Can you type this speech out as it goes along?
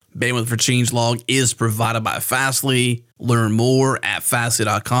Bandwidth for changelog is provided by Fastly. Learn more at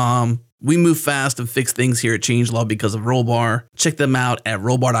fastly.com. We move fast and fix things here at changelog because of Rollbar. Check them out at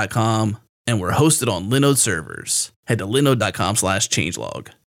rollbar.com. And we're hosted on Linode servers. Head to linode.com/changelog.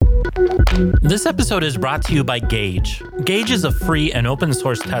 This episode is brought to you by Gauge. Gauge is a free and open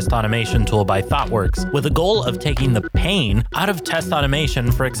source test automation tool by ThoughtWorks with a goal of taking the pain out of test automation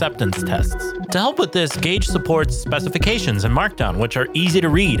for acceptance tests. To help with this, Gauge supports specifications in Markdown, which are easy to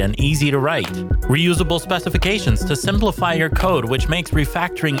read and easy to write. Reusable specifications to simplify your code, which makes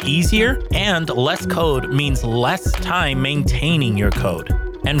refactoring easier, and less code means less time maintaining your code.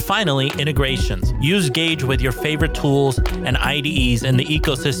 And finally, integrations. Use Gauge with your favorite tools and IDEs in the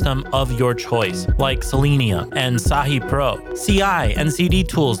ecosystem of your choice, like Selenia and Sahi Pro, CI and CD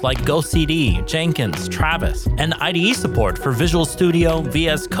tools like GoCD, Jenkins, Travis, and IDE support for Visual Studio,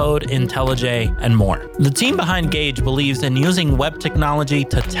 VS Code, IntelliJ, and more. The team behind Gauge believes in using web technology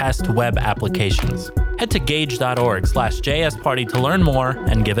to test web applications. Head to gauge.org/JSParty to learn more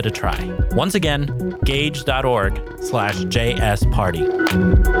and give it a try. Once again, gauge.org/JSParty.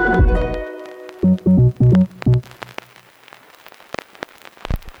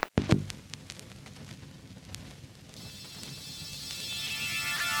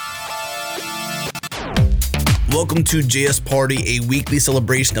 Welcome to JS Party, a weekly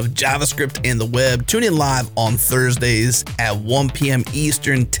celebration of JavaScript and the web. Tune in live on Thursdays at 1 p.m.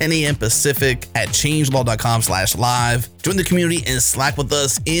 Eastern, 10 a.m. Pacific at changelog.com/live. Join the community and Slack with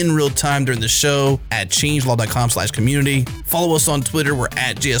us in real time during the show at changelog.com/community. Follow us on Twitter. We're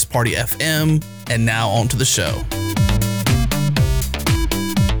at JSPartyFM. And now on to the show.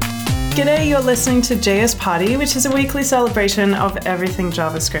 G'day, you're listening to JS Party, which is a weekly celebration of everything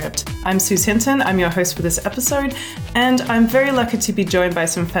JavaScript. I'm Suze Hinton, I'm your host for this episode, and I'm very lucky to be joined by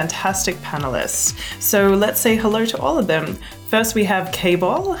some fantastic panelists. So let's say hello to all of them. First we have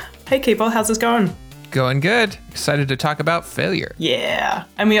KBall. Hey KBall, how's this going? Going good. Excited to talk about failure. Yeah.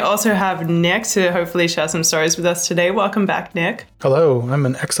 And we also have Nick to hopefully share some stories with us today. Welcome back, Nick. Hello, I'm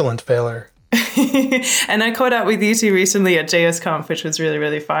an excellent failure. And I caught up with you two recently at JSConf, which was really,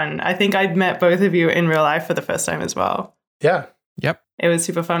 really fun. I think I'd met both of you in real life for the first time as well. Yeah. Yep. It was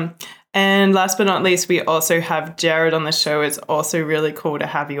super fun. And last but not least, we also have Jerod on the show. It's also really cool to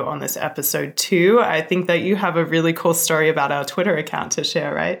have you on this episode too. I think that you have a really cool story about our Twitter account to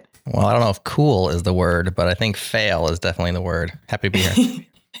share, right? Well, I don't know if cool is the word, but I think fail is definitely the word. Happy to be here.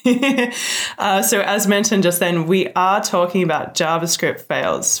 So as mentioned just then, we are talking about JavaScript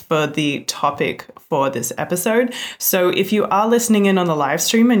fails for the topic for this episode. So if you are listening in on the live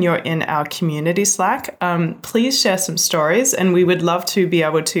stream and you're in our community Slack, please share some stories, and we would love to be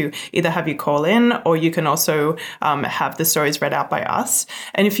able to either have you call in, or you can also have the stories read out by us.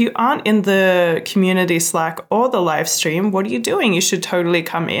 And if you aren't in the community Slack or the live stream, what are you doing? You should totally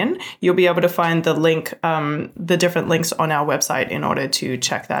come in. You'll be able to find the link, the different links on our website in order to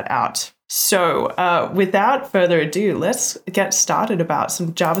check that out. So without further ado, let's get started about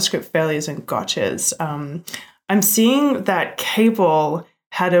some JavaScript failures and gotchas. I'm seeing that KBall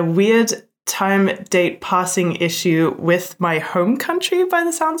had a weird time date passing issue with my home country by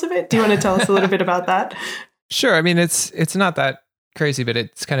the sounds of it. Do you want to tell us a little bit about that? Sure. I mean, it's not that crazy, but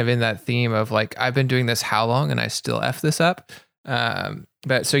it's kind of in that theme of like, I've been doing this how long and I still F this up.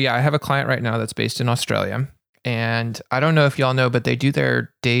 But so yeah, I have a client right now that's based in Australia. And I don't know if y'all know, but they do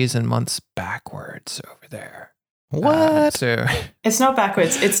their days and months backwards over there. What? So it's not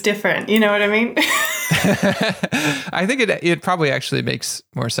backwards. It's different. You know what I mean? I think it probably actually makes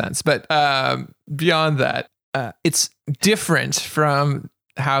more sense. But beyond that, it's different from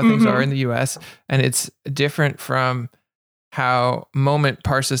how things are in the US. And it's different from how Moment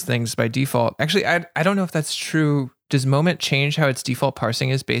parses things by default. Actually, I don't know if that's true. Does Moment change how its default parsing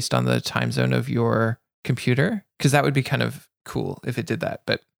is based on the time zone of your computer? Because that would be kind of cool if it did that.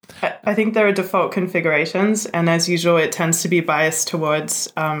 But I think there are default configurations, and as usual, it tends to be biased towards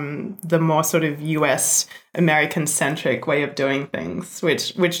the more sort of US American centric way of doing things,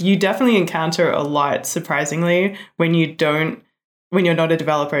 which you definitely encounter a lot, surprisingly, when you're not a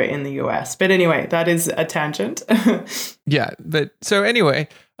developer in the US. But anyway, that is a tangent. Yeah, but so anyway,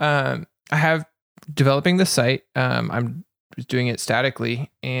 I have developing the site. I'm doing it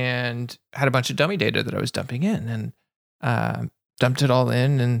statically and had a bunch of dummy data that I was dumping in, and dumped it all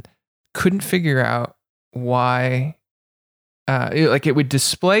in and couldn't figure out why it would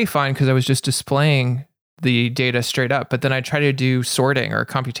display fine because I was just displaying the data straight up, but then I tried to do sorting or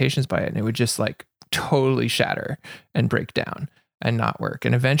computations by it and it would just like totally shatter and break down and not work.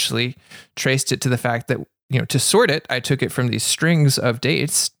 And eventually traced it to the fact that, to sort it, I took it from these strings of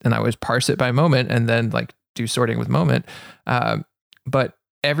dates and I would parse it by moment and then like do sorting with moment. But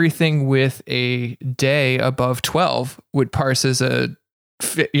everything with a day above 12 would parse as a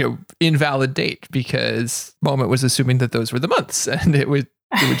invalid date, because Moment was assuming that those were the months, and it would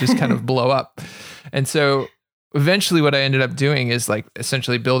just kind of blow up. And so eventually what I ended up doing is like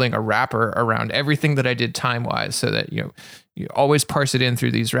essentially building a wrapper around everything that I did time-wise, so that, you always parse it in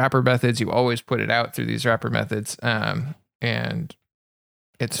through these wrapper methods. You always put it out through these wrapper methods. And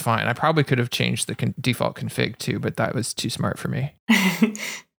it's fine. I probably could have changed the default config too, but that was too smart for me.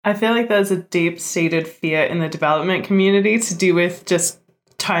 I feel like there's a deep-seated fear in the development community to do with just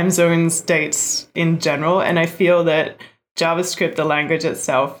time zones, dates in general. And I feel that JavaScript, the language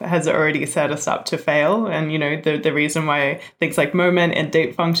itself, has already set us up to fail. And, the reason why things like moment and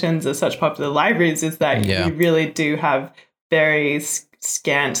date functions are such popular libraries is that you really do have very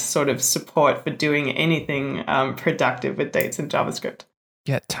scant sort of support for doing anything productive with dates in JavaScript.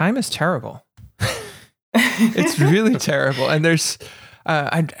 Yeah, time is terrible. It's really terrible. And there's,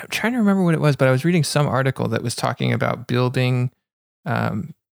 I'm trying to remember what it was, but I was reading some article that was talking about building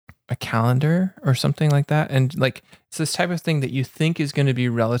a calendar or something like that. And like, it's this type of thing that you think is going to be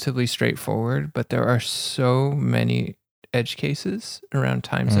relatively straightforward, but there are so many edge cases around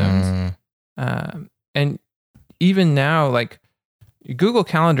time zones. And even now, like, Google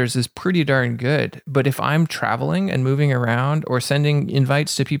Calendars is pretty darn good, but if I'm traveling and moving around or sending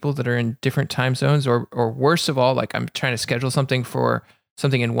invites to people that are in different time zones, or worst of all, like I'm trying to schedule something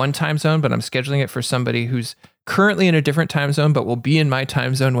in one time zone, but I'm scheduling it for somebody who's currently in a different time zone, but will be in my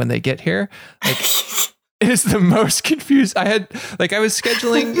time zone when they get here, like, is the most confused. I was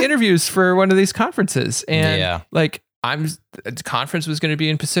scheduling interviews for one of these conferences, and the conference was going to be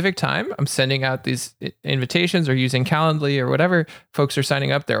in Pacific time. I'm sending out these invitations or using Calendly or whatever. Folks are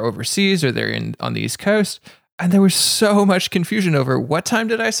signing up. They're overseas or they're on the East Coast. And there was so much confusion over what time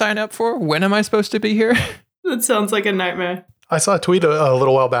did I sign up for? When am I supposed to be here? That sounds like a nightmare. I saw a tweet a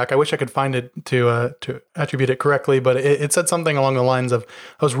little while back. I wish I could find it to attribute it correctly, but it said something along the lines of,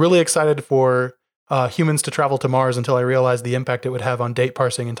 I was really excited for humans to travel to Mars until I realized the impact it would have on date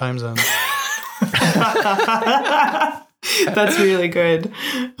parsing and time zones. That's really good.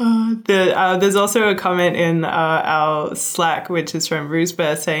 There's also a comment in our Slack, which is from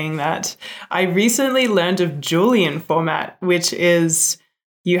Roosbear, saying that I recently learned of Julian format, which is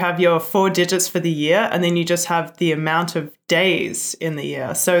you have your 4 digits for the year, and then you just have the amount of days in the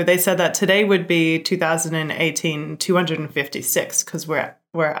year. So they said that today would be 2018 256, because we're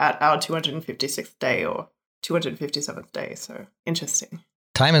at our 256th day or 257th day. So interesting.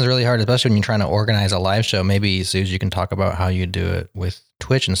 Time is really hard, especially when you're trying to organize a live show. Maybe, Suze, you can talk about how you do it with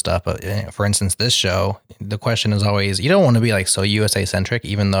Twitch and stuff. But for instance, this show, the question is always, you don't want to be like so USA centric,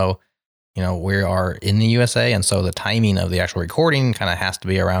 even though, we are in the USA. And so the timing of the actual recording kind of has to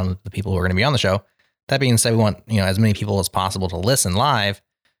be around the people who are going to be on the show. That being said, we want, as many people as possible to listen live.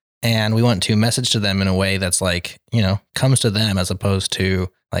 And we want to message to them in a way that's like, comes to them as opposed to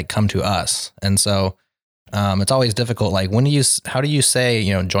like come to us. And so it's always difficult. Like, how do you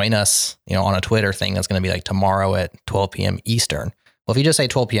say, join us, on a Twitter thing that's going to be like tomorrow at 12 p.m. Eastern? Well, if you just say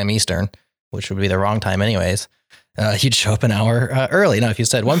 12 p.m. Eastern, which would be the wrong time anyways, you'd show up an hour early. Now, if you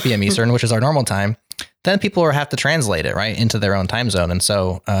said 1 p.m. Eastern, which is our normal time, then people will have to translate it right into their own time zone. And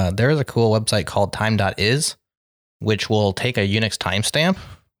so there is a cool website called time.is, which will take a Unix timestamp,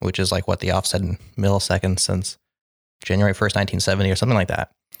 which is like what the offset in milliseconds since January 1st, 1970 or something like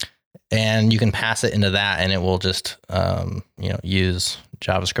that. And you can pass it into that, and it will just, use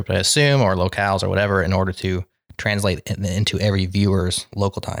JavaScript, I assume, or locales or whatever in order to translate into every viewer's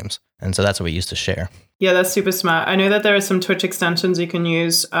local times. And so that's what we use to share. Yeah, that's super smart. I know that there are some Twitch extensions you can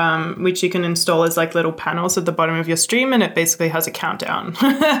use, which you can install as like little panels at the bottom of your stream, and it basically has a countdown,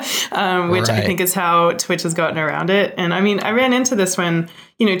 which I think is how Twitch has gotten around it. And I mean, I ran into this when,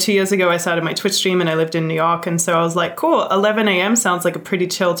 2 years ago I started my Twitch stream and I lived in New York. And so I was like, cool, 11 a.m. sounds like a pretty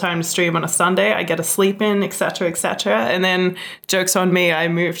chill time to stream on a Sunday. I get a sleep in, et cetera, et cetera. And then joke's on me, I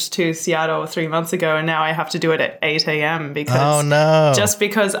moved to Seattle 3 months ago, and now I have to do it at 8 a.m. because just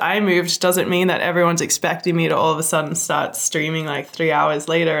because I moved doesn't mean that everyone's expecting me to all of a sudden start streaming like 3 hours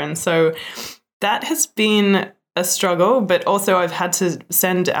later. And so that has been a struggle, but also I've had to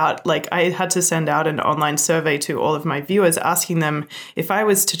send out an online survey to all of my viewers asking them, if I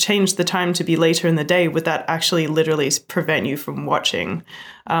was to change the time to be later in the day, would that actually literally prevent you from watching?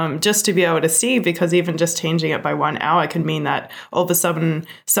 Just to be able to see, because even just changing it by 1 hour can mean that all of a sudden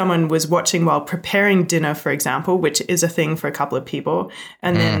someone was watching while preparing dinner, for example, which is a thing for a couple of people.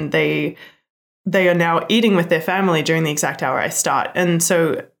 And then they are now eating with their family during the exact hour I start. And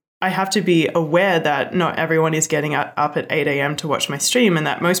so I have to be aware that not everyone is getting up at 8 a.m. to watch my stream, and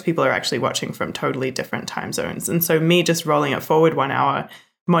that most people are actually watching from totally different time zones. And so me just rolling it forward 1 hour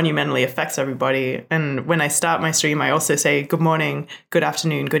monumentally affects everybody. And when I start my stream, I also say good morning, good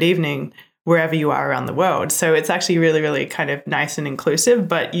afternoon, good evening, wherever you are around the world. So it's actually really, really kind of nice and inclusive,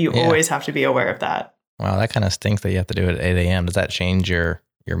 but you always have to be aware of that. Wow, that kind of stinks that you have to do it at 8 a.m. Does that change your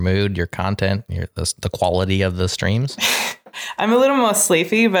mood, your content, the quality of the streams? I'm a little more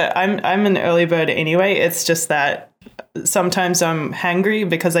sleepy, but I'm an early bird anyway. It's just that sometimes I'm hangry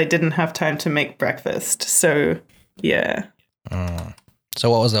because I didn't have time to make breakfast. So, yeah. So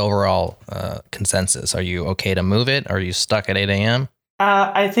what was the overall consensus? Are you okay to move it? Are you stuck at 8 a.m.?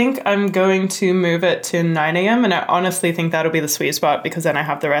 I think I'm going to move it to 9 a.m. And I honestly think that'll be the sweet spot because then I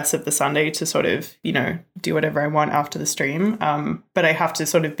have the rest of the Sunday to sort of, do whatever I want after the stream. But I have to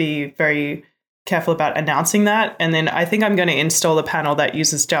sort of be very careful about announcing that. And then I think I'm going to install a panel that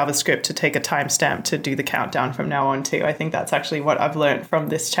uses JavaScript to take a timestamp to do the countdown from now on too. I think that's actually what I've learned from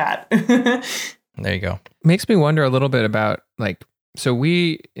this chat. There you go. Makes me wonder a little bit about so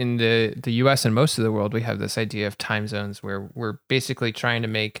we in the US and most of the world, we have this idea of time zones where we're basically trying to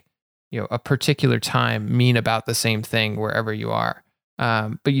make, a particular time mean about the same thing wherever you are.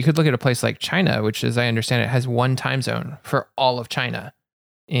 But you could look at a place like China, which, as I understand it, has one time zone for all of China.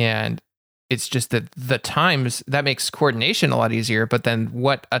 And it's just that the times, that makes coordination a lot easier. But then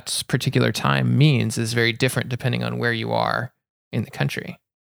what a particular time means is very different depending on where you are in the country.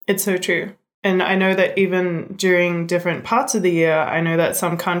 It's so true. And I know that even during different parts of the year, I know that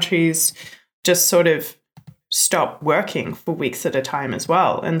some countries just sort of stop working for weeks at a time as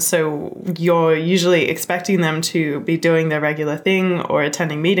well. And so you're usually expecting them to be doing their regular thing or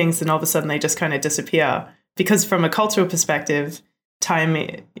attending meetings, and all of a sudden they just kind of disappear. Because from a cultural perspective, time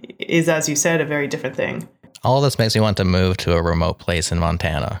is, as you said, a very different thing. All this makes me want to move to a remote place in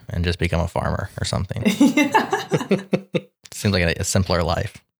Montana and just become a farmer or something. Seems like a simpler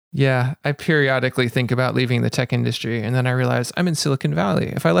life. Yeah, I periodically think about leaving the tech industry, and then I realize I'm in Silicon Valley.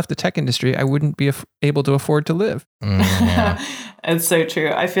 If I left the tech industry, I wouldn't be able to afford to live. Yeah. It's so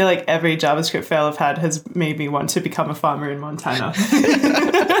true. I feel like every JavaScript fail I've had has made me want to become a farmer in Montana.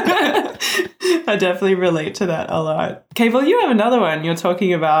 I definitely relate to that a lot. KBall, you have another one. You're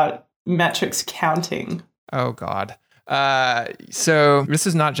talking about metrics counting. Oh, God. So this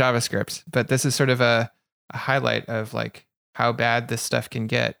is not JavaScript, but this is sort of a highlight of how bad this stuff can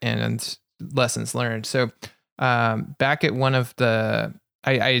get and lessons learned. So back at one of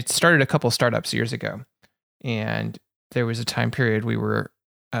I started a couple startups years ago, and there was a time period we were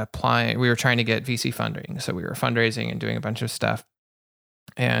trying to get VC funding. So we were fundraising and doing a bunch of stuff.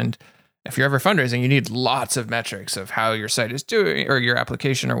 And if you're ever fundraising, you need lots of metrics of how your site is doing or your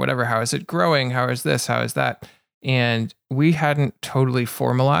application or whatever. How is it growing? How is this? How is that? And we hadn't totally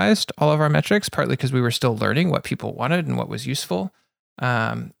formalized all of our metrics, partly because we were still learning what people wanted and what was useful.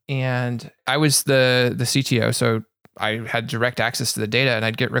 And I was the CTO, so I had direct access to the data, and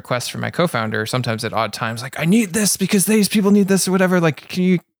I'd get requests from my co-founder sometimes at odd times, I need this because these people need this or whatever.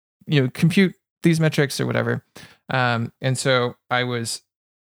 Can you compute these metrics or whatever? And so I was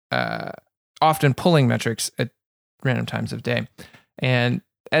often pulling metrics at random times of day. And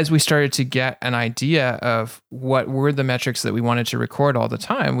as we started to get an idea of what were the metrics that we wanted to record all the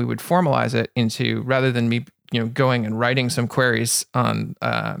time, we would formalize it into, rather than me, going and writing some queries on,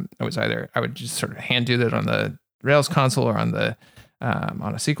 I would just sort of hand do that on the Rails console or on a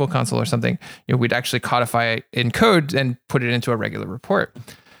SQL console or something. We'd actually codify it in code and put it into a regular report.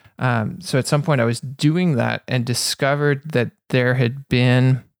 So at some point I was doing that and discovered that there had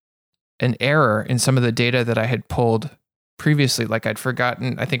been an error in some of the data that I had pulled previously. I'd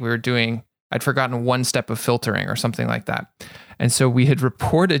forgotten one step of filtering or something like that. And so we had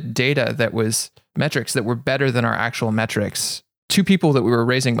reported data that was metrics that were better than our actual metrics to people that we were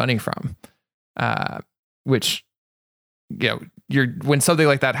raising money from, which, when something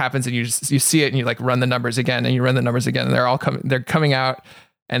like that happens and you see it and you run the numbers again and you run the numbers again and they're coming out.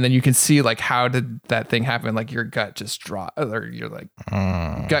 And then you can see how did that thing happen? Your gut just drops, or your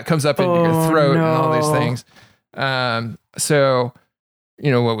gut comes up into your throat and all these things. So,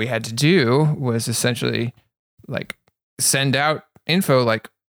 what we had to do was essentially send out info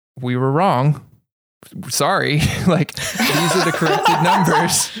we were wrong. Sorry, these are the corrected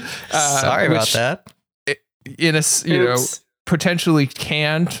numbers. Sorry about that. Potentially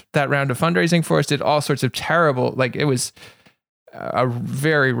canned that round of fundraising for us, did all sorts of terrible, it was a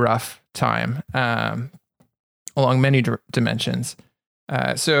very rough time along many dimensions.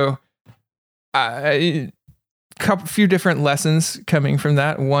 So few different lessons coming from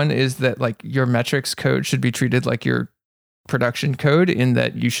that. One is that your metrics code should be treated like your production code, in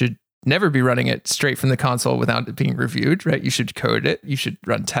that you should never be running it straight from the console without it being reviewed, right? You should code it. You should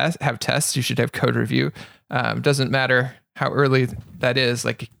have tests. You should have code review. Doesn't matter how early that is.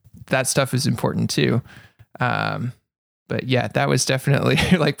 Like that stuff is important too. But yeah, that was definitely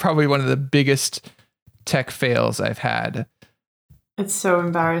like probably one of the biggest tech fails I've had. It's so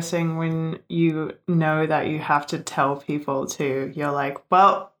embarrassing when you know that you have to tell people to. You're like,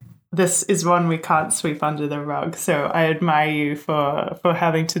 well, this is one we can't sweep under the rug. So I admire you for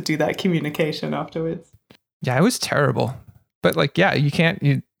having to do that communication afterwards. Yeah, it was terrible. But like, yeah, you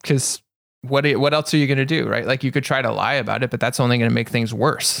can't, because what else are you going to do, right? Like you could try to lie about it, but that's only going to make things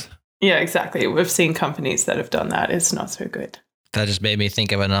worse. Yeah, exactly. We've seen companies that have done that. It's not so good. That just made me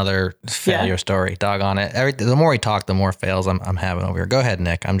think of another failure story. Doggone it. The more we talk, the more fails I'm having over here. Go ahead,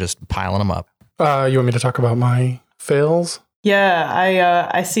 Nick. I'm just piling them up. You want me to talk about my fails? Yeah,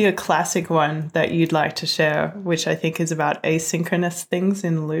 I see a classic one that you'd like to share, which I think is about asynchronous things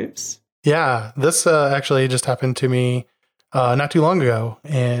in loops. Yeah, this actually just happened to me not too long ago,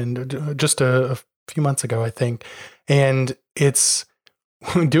 and just a few months ago, I think. And it's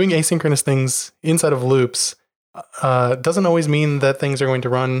doing asynchronous things inside of loops doesn't always mean that things are going to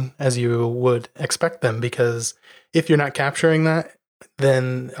run as you would expect them, because if you're not capturing that,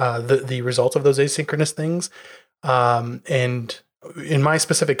 then the results of those asynchronous things, and in my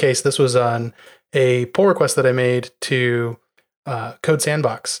specific case, this was on a pull request that I made to Code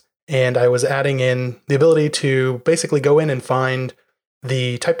Sandbox, and I was adding in the ability to basically go in and find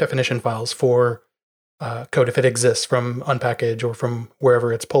the type definition files for code if it exists from Unpackage or from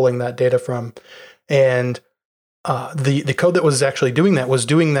wherever it's pulling that data from, and the code that was actually doing that was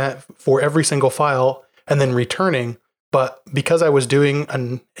doing that for every single file and then returning. But because I was doing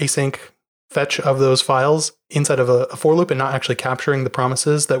an async fetch of those files inside of a for loop and not actually capturing the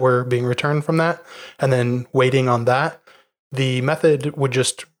promises that were being returned from that, and then waiting on that, the method would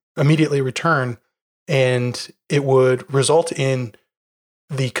just immediately return, and it would result in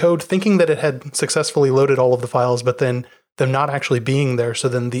the code thinking that it had successfully loaded all of the files, but then them not actually being there. So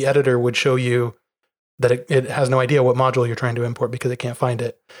then the editor would show you that it has no idea what module you're trying to import because it can't find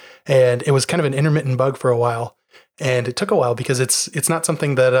it. And it was kind of an intermittent bug for a while. And it took a while because it's not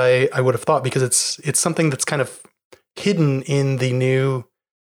something that I would have thought, because it's something that's kind of hidden in the new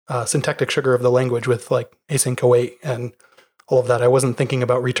syntactic sugar of the language with like async await and all of that. I wasn't thinking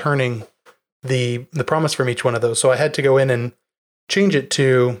about returning the promise from each one of those. So I had to go in and change it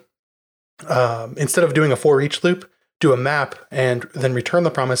to, instead of doing a for each loop, do a map and then return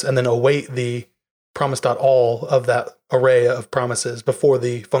the promise and then await the promise.all of that array of promises before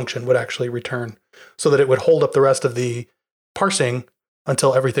the function would actually return, so that it would hold up the rest of the parsing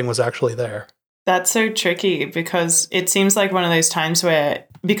until everything was actually there. That's so tricky, because it seems like one of those times where,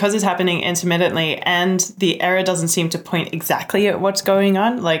 because it's happening intermittently and the error doesn't seem to point exactly at what's going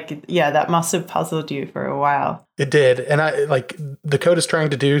on, like, yeah, that must have puzzled you for a while. It did. And I like the code is trying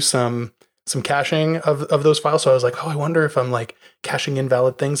to do some caching of those files. So I was like, oh, I wonder if I'm like caching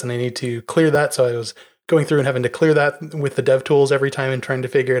invalid things and I need to clear that. So I was going through and having to clear that with the dev tools every time and trying to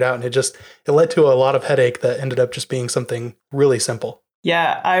figure it out. And it led to a lot of headache that ended up just being something really simple.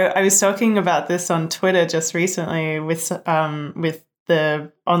 Yeah, I was talking about this on Twitter just recently with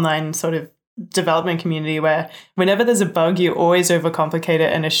the online sort of development community, where whenever there's a bug, you always overcomplicate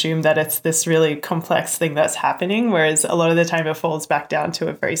it and assume that it's this really complex thing that's happening, whereas a lot of the time it falls back down to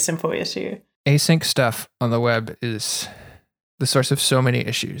a very simple issue. Async stuff on the web is the source of so many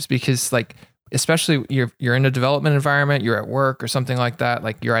issues, because like, especially you're in a development environment, you're at work or something like that,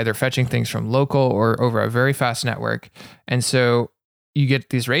 like you're either fetching things from local or over a very fast network. And so you get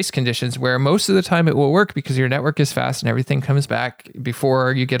these race conditions where most of the time it will work because your network is fast and everything comes back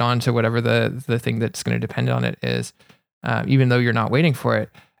before you get on to whatever the thing that's going to depend on it is, even though you're not waiting for it.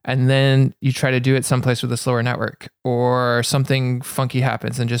 And then you try to do it someplace with a slower network, or something funky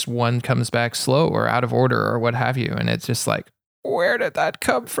happens and just one comes back slow or out of order or what have you. And it's just like, where did that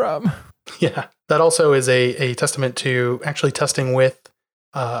come from? Yeah, that also is a testament to actually testing with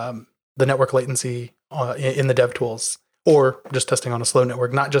the network latency in the dev tools, or just testing on a slow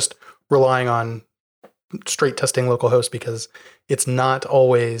network, not just relying on straight testing localhost, because it's not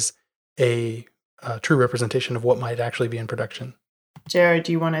always a true representation of what might actually be in production. Jerod,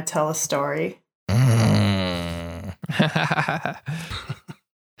 do you want to tell a story?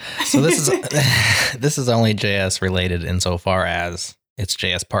 So this is only JS related insofar as it's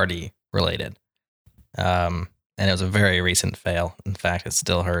JS party related. And it was a very recent fail. In fact, it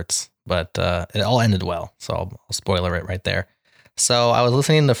still hurts, but it all ended well. So I'll spoiler it right there. So I was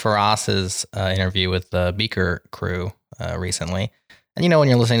listening to Faraz's interview with the Beaker crew recently. And you know, when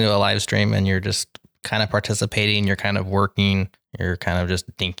you're listening to a live stream and you're just kind of participating, you're kind of working, you're kind of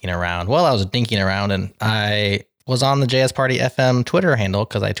just dinking around. Well, I was dinking around and I was on the JS Party FM Twitter handle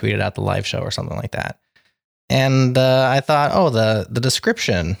because I tweeted out the live show or something like that. And I thought, oh, the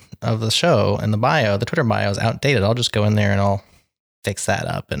description of the show and the bio, the Twitter bio is outdated. I'll just go in there and I'll fix that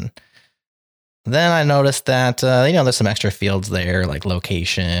up. And then I noticed that, there's some extra fields there, like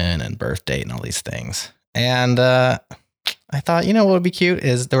location and birth date and all these things. And I thought, what would be cute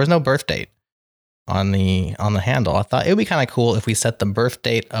is there was no birth date on the handle. I thought it would be kind of cool if we set the birth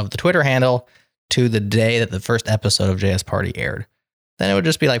date of the Twitter handle to the day that the first episode of JS Party aired. Then it would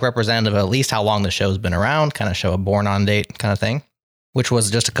just be like representative of at least how long the show's been around, kind of show a born on date kind of thing, which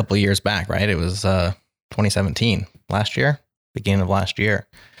was just a couple of years back, right? It was 2017, beginning of last year.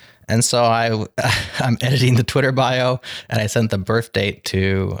 And so I'm editing the Twitter bio and I sent the birth date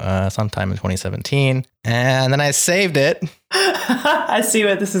to sometime in 2017. And then I saved it. I see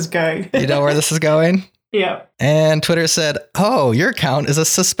where this is going. You know where this is going? Yeah. And Twitter said, oh, your account is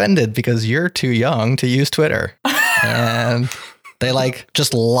suspended because you're too young to use Twitter. And they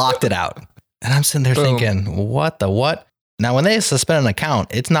just locked it out. And I'm sitting there thinking, what the what? Now, when they suspend an account,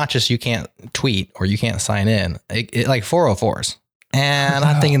 it's not just you can't tweet or you can't sign in. It like 404s. And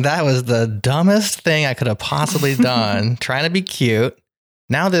I'm thinking that was the dumbest thing I could have possibly done, trying to be cute.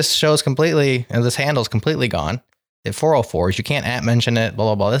 Now this show's this handle's completely gone. At 404s, you can't mention it, blah,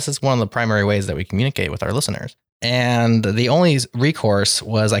 blah, blah. This is one of the primary ways that we communicate with our listeners. And the only recourse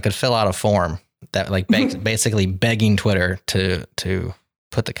was I could fill out a form that basically begging Twitter to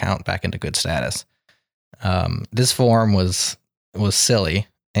put the account back into good status. This form was silly.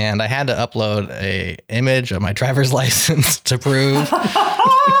 And I had to upload a image of my driver's license to prove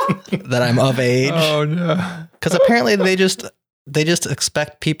that I'm of age. Oh no! Because apparently they just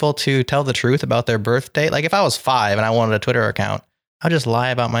expect people to tell the truth about their birth date. Like if I was 5 and I wanted a Twitter account, I'll just lie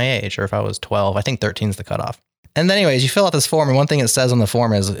about my age. Or if I was 12, I think 13 is the cutoff. And then anyways, you fill out this form, and one thing it says on the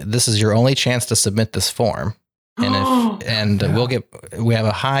form is this is your only chance to submit this form. And we have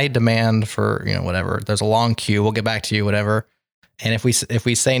a high demand for whatever. There's a long queue. We'll get back to you, whatever. And if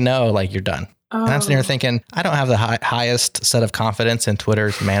we say no, you're done. Oh. And I'm sitting here thinking, I don't have the highest set of confidence in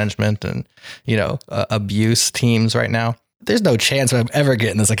Twitter's management and, abuse teams right now. There's no chance of I'm ever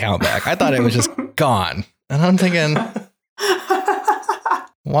getting this account back. I thought it was just gone. And I'm thinking,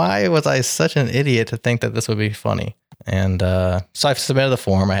 why was I such an idiot to think that this would be funny? And so I submitted the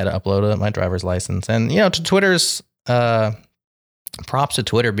form. I had to upload my driver's license. And, to Twitter's props to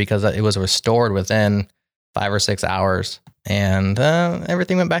Twitter because it was restored within 5 or 6 hours. And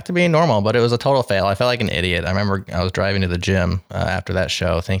everything went back to being normal, but it was a total fail. I felt like an idiot. I remember I was driving to the gym after that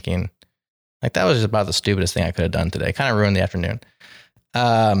show thinking, that was just about the stupidest thing I could have done today. Kind of ruined the afternoon.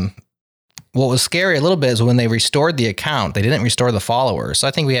 What was scary a little bit is when they restored the account, they didn't restore the followers. So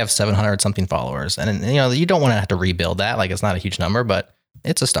I think we have 700 something followers. And, you don't want to have to rebuild that. It's not a huge number, but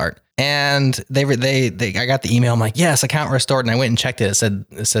it's a start. And I got the email. I'm like, yes, account restored. And I went and checked it.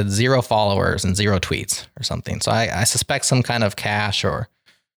 It said 0 followers and 0 tweets or something. So I suspect some kind of cache or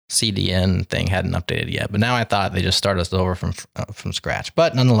CDN thing hadn't updated yet. But now I thought they just started us over from scratch.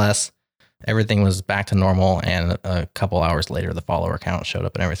 But nonetheless, everything was back to normal. And a couple hours later, the follower count showed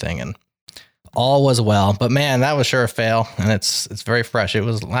up and everything. And all was well. But man, that was sure a fail. And it's very fresh. It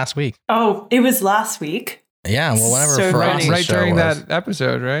was last week. Oh, it was last week? Yeah, well, whenever so Frost's right show during was. that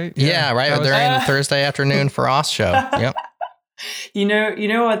episode, right? Yeah, right during Thursday afternoon Frost show. Yep. You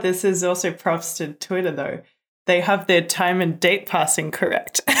know what? This is also props to Twitter, though. They have their time and date passing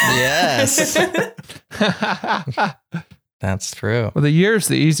correct. Yes. That's true. Well, the year's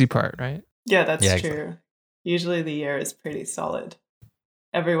the easy part, right? Yeah, that's true. Exactly. Usually the year is pretty solid.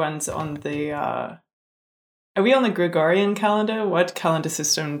 Everyone's on the... Are we on the Gregorian calendar? What calendar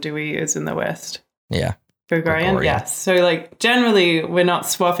system do we use in the West? Yeah. Gregorian, yes. So generally we're not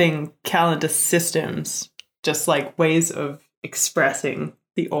swapping calendar systems, just ways of expressing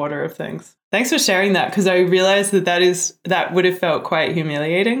the order of things. Thanks for sharing that, because I realized that would have felt quite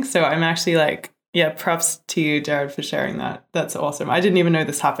humiliating. So I'm actually props to you, Jerod, for sharing that. That's awesome. I didn't even know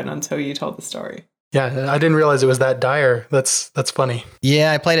this happened until you told the story. Yeah, I didn't realize it was that dire. That's funny.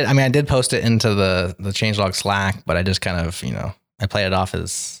 Yeah, I played it. I mean, I did post it into the changelog Slack, but I just kind of, I played it off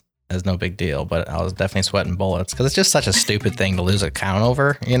as no big deal, but I was definitely sweating bullets because it's just such a stupid thing to lose a count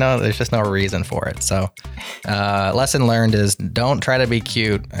over. There's just no reason for it. So, lesson learned is don't try to be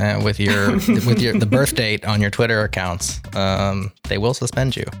cute with the birth date on your Twitter accounts. They will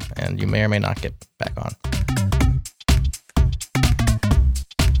suspend you, and you may or may not get back on.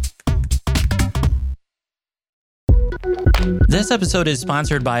 This episode is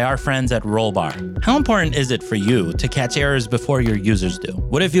sponsored by our friends at Rollbar. How important is it for you to catch errors before your users do?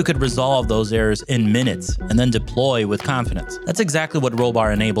 What if you could resolve those errors in minutes and then deploy with confidence? That's exactly what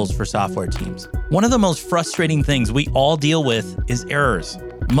Rollbar enables for software teams. One of the most frustrating things we all deal with is errors.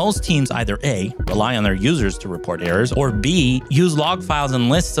 Most teams either A, rely on their users to report errors, or B, use log files and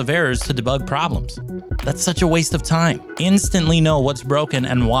lists of errors to debug problems. That's such a waste of time. Instantly know what's broken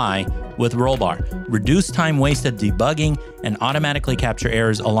and why with Rollbar. Reduce time wasted debugging and automatically capture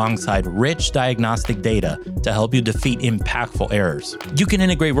errors alongside rich diagnostic data to help you defeat impactful errors. You can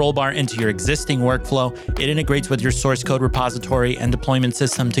integrate Rollbar into your existing workflow. It integrates with your source code repository and deployment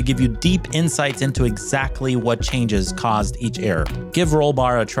system to give you deep insights into exactly what changes caused each error. Give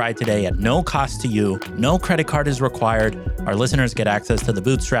Rollbar a try today at no cost to you. No credit card is required. Our listeners get access to the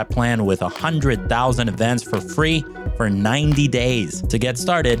Bootstrap plan with 100,000 events for free for 90 days. To get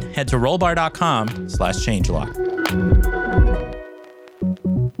started, head to rollbar.com/changelog.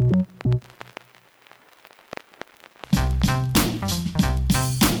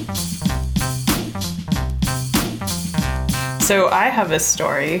 So I have a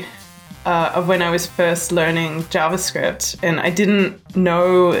story of when I was first learning JavaScript, and I didn't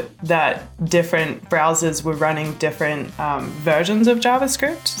know that different browsers were running different versions of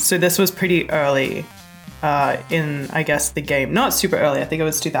JavaScript. So this was pretty early in, I guess, the game. Not super early. I think it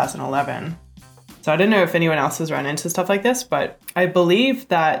was 2011. So I don't know if anyone else has run into stuff like this, but I believe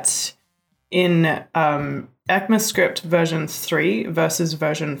that in ECMAScript version 3 versus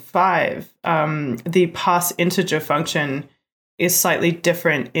version 5, the pass integer function is slightly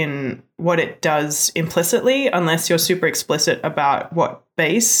different in what it does implicitly, unless you're super explicit about what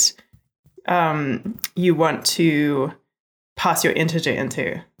base you want to pass your integer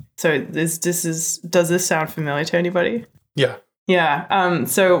into. So does this sound familiar to anybody? Yeah. Yeah.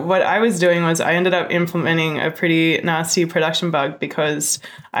 So what I was doing was I ended up implementing a pretty nasty production bug because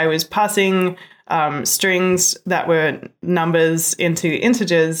I was passing strings that were numbers into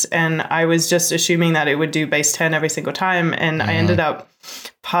integers, and I was just assuming that it would do base 10 every single time. And I ended up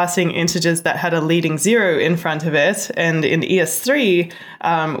passing integers that had a leading 0 in front of it. And in ES3,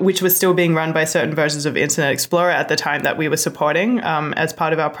 which was still being run by certain versions of Internet Explorer at the time that we were supporting as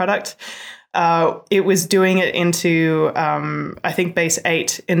part of our product, it was doing it into, I think, base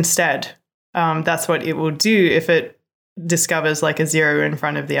 8 instead. That's what it will do if it discovers like a 0 in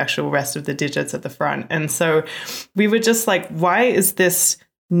front of the actual rest of the digits at the front. And so we were just like, why is this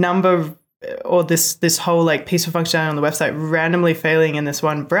number or this whole like piece of functionality on the website randomly failing in this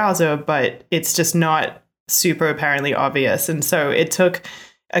one browser, but it's just not super apparently obvious. And so it took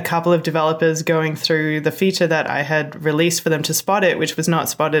a couple of developers going through the feature that I had released for them to spot it, which was not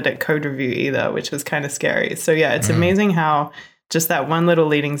spotted at code review either, which was kind of scary. So yeah, it's amazing how just that one little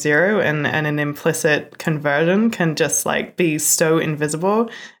leading 0 and an implicit conversion can just like be so invisible.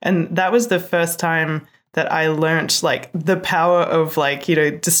 And that was the first time that I learned like the power of like, you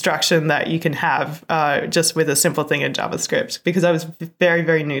know, destruction that you can have just with a simple thing in JavaScript, because I was very,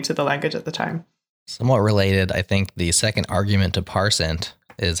 very new to the language at the time. Somewhat related, I think the second argument to parseInt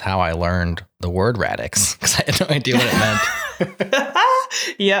is how I learned the word radix, because I had no idea what it meant.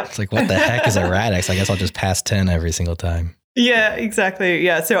 Yep. It's like, what the heck is a radix? I guess I'll just pass 10 every single time. Yeah, exactly.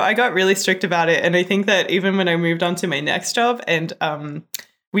 Yeah. So I got really strict about it. And I think that even when I moved on to my next job and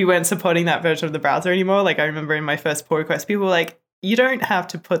we weren't supporting that version of the browser anymore, like I remember in my first pull request, people were like, you don't have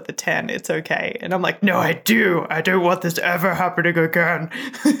to put the 10. It's okay. And I'm like, no, I do. I don't want this ever happening again.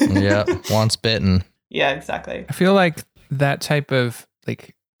 Yeah. Once bitten. Yeah, exactly. I feel like that type of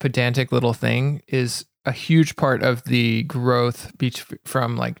like pedantic little thing is a huge part of the growth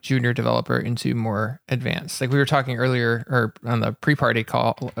from like junior developer into more advanced. Like we were talking earlier or on the pre-party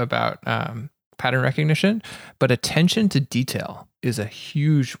call about pattern recognition, but attention to detail is a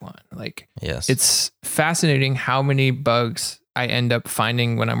huge one. Like, yes, it's fascinating how many bugs I end up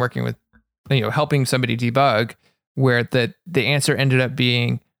finding when I'm working with, you know, helping somebody debug, where the answer ended up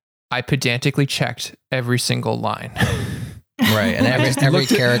being, I pedantically checked every single line. Right. And every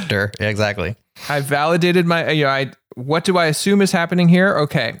character. Yeah, exactly. I validated my, what do I assume is happening here?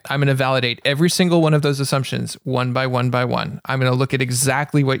 Okay. I'm going to validate every single one of those assumptions one by one by one. I'm going to look at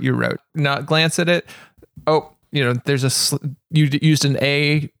exactly what you wrote, not glance at it. Oh, you know, there's you used an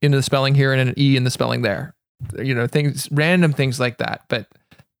A in the spelling here and an E in the spelling there, you know, random things like that. But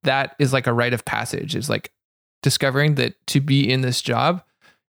that is like a rite of passage, is like discovering that to be in this job,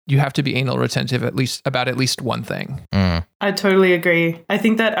 you have to be anal retentive about at least one thing. I totally agree. I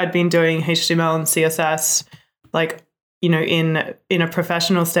think that I'd been doing HTML and CSS, like, you know, in a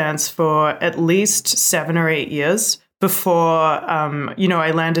professional stance for at least 7 or 8 years before, you know,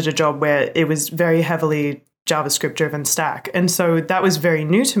 I landed a job where it was very heavily JavaScript driven stack. And so that was very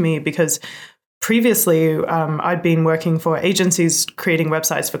new to me, because previously, I'd been working for agencies creating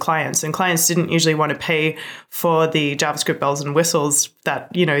websites for clients, and clients didn't usually want to pay for the JavaScript bells and whistles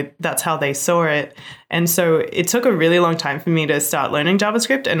that, you know, that's how they saw it. And so it took a really long time for me to start learning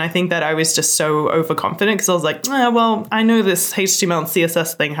JavaScript. And I think that I was just so overconfident because I was like, well, I know this HTML and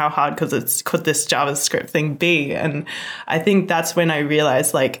CSS thing, how hard could this JavaScript thing be? And I think that's when I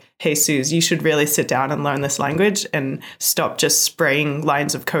realized, like, hey, Suze, you should really sit down and learn this language and stop just spraying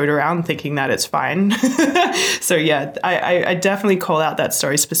lines of code around thinking that it's fine. So yeah, I definitely call out that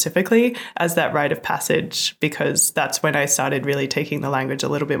story specifically as that rite of passage, because that's when I started really taking the language a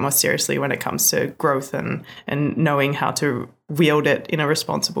little bit more seriously when it comes to growth and knowing how to wield it in a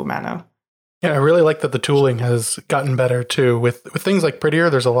responsible manner. Yeah, I really like that the tooling has gotten better too. With things like Prettier,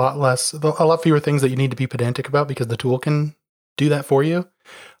 there's a lot fewer things that you need to be pedantic about because the tool can do that for you.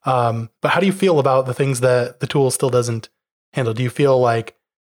 But how do you feel about the things that the tool still doesn't handle? Do you feel like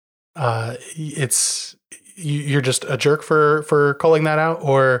you're just a jerk for calling that out,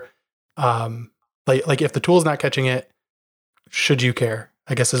 or like if the tool's not catching it, should you care?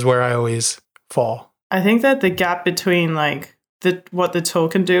 I guess is where I always fall. I think that the gap between like what the tool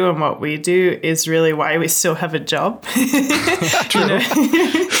can do and what we do is really why we still have a job. True.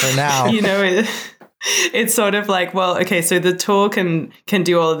 For now. It's sort of like, well, okay, so the tool can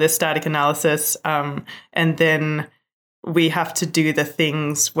do all of this static analysis, and then we have to do the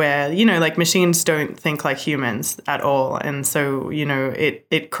things where, like machines don't think like humans at all. And so,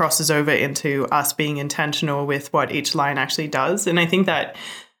 it crosses over into us being intentional with what each line actually does. And I think that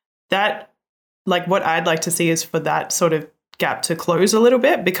like what I'd like to see is for that sort of gap to close a little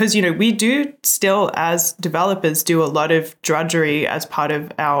bit, because, we do still as developers do a lot of drudgery as part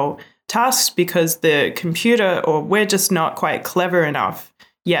of our tasks because the computer, or we're just not quite clever enough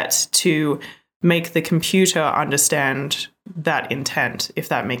yet to make the computer understand that intent, if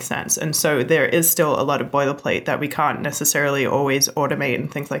that makes sense. And so there is still a lot of boilerplate that we can't necessarily always automate and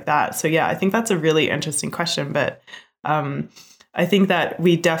things like that. So yeah, I think that's a really interesting question. But I think that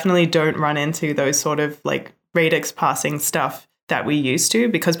we definitely don't run into those sort of like radix parsing stuff that we used to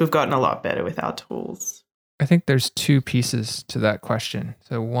because we've gotten a lot better with our tools. I think there's two pieces to that question.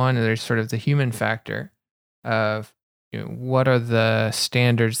 So one, there's sort of the human factor of what are the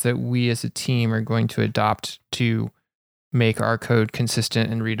standards that we as a team are going to adopt to make our code consistent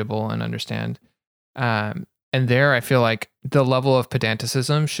and readable and understand. And there, I feel like the level of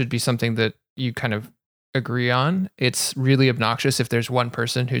pedanticism should be something that you kind of agree on. It's really obnoxious if there's one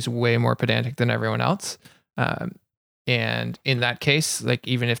person who's way more pedantic than everyone else. And in that case, like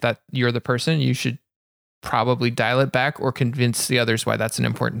even if that you're the person, you should probably dial it back or convince the others why that's an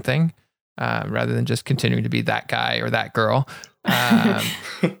important thing, rather than just continuing to be that guy or that girl.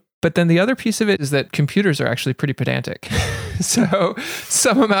 But then the other piece of it is that computers are actually pretty pedantic. So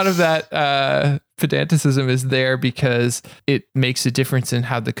some amount of that pedanticism is there because it makes a difference in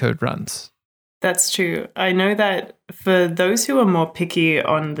how the code runs. That's true. I know that for those who are more picky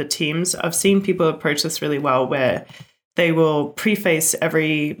on the teams, I've seen people approach this really well where they will preface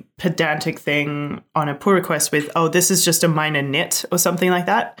every pedantic thing on a pull request with, oh, this is just a minor nit or something like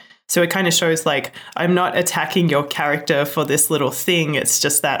that. So it kind of shows like, I'm not attacking your character for this little thing. It's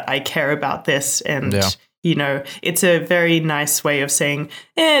just that I care about this. And, it's a very nice way of saying,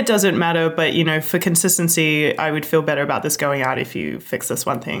 it doesn't matter. But, for consistency, I would feel better about this going out if you fix this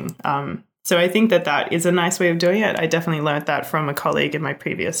one thing. So I think that is a nice way of doing it. I definitely learned that from a colleague in my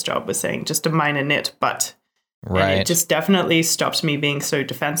previous job was saying just a minor nit, but... Right. And it just definitely stopped me being so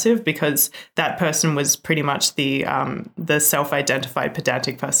defensive because that person was pretty much the self-identified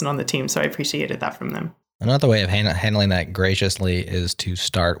pedantic person on the team. So I appreciated that from them. Another way of handling that graciously is to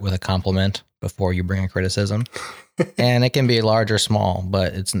start with a compliment before you bring a criticism. And it can be large or small,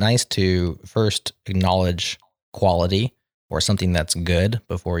 but it's nice to first acknowledge quality or something that's good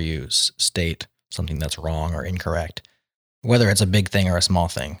before you state something that's wrong or incorrect. Whether it's a big thing or a small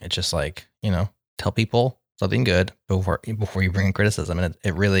thing, it's just like, tell people something good before you bring in criticism. And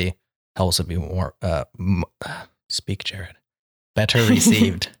it really helps it be more, speak, Jerod, better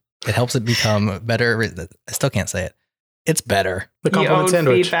received. It helps it become better. I still can't say it. It's better. The compliment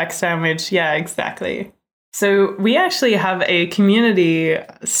sandwich. Feedback sandwich. Yeah, exactly. So we actually have a community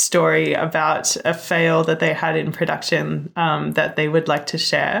story about a fail that they had in production that they would like to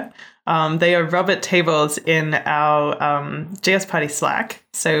share. They are Robert tables in our JS Party Slack.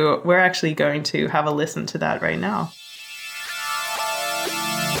 So we're actually going to have a listen to that right now.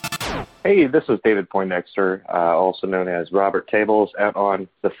 Hey, this is David Poindexter, also known as Robert Tables, out on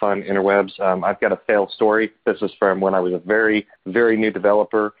the fun interwebs. I've got a fail story. This is from when I was a very, very new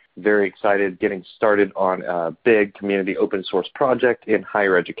developer. very excited getting started on a big community open source project in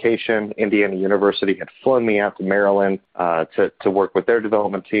higher education. Indiana University had flown me out to Maryland to work with their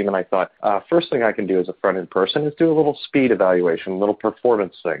development team, and I thought, first thing I can do as a front-end person is do a little speed evaluation, a little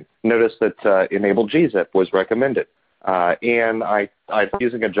performance thing. Notice that enable gzip was recommended, and I'm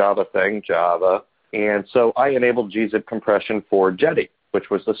using a Java thing, Java, and so I enabled gzip compression for Jetty, which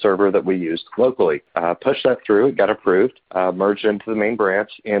was the server that we used locally. Pushed that through, it got approved, merged into the main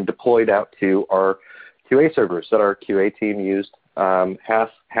branch, and deployed out to our QA servers that our QA team used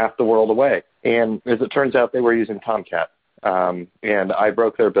half the world away. And as it turns out, they were using Tomcat. And I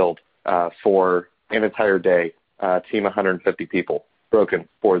broke their build for an entire day, team 150 people, broken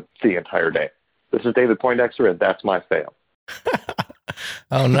for the entire day. This is David Poindexter, and that's my fail.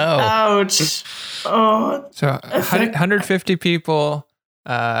 Oh, no. Ouch. Oh. So 150 people.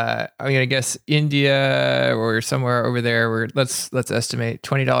 I'm gonna guess India or somewhere over there. Where let's estimate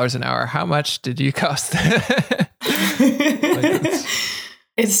 $20 an hour. How much did you cost?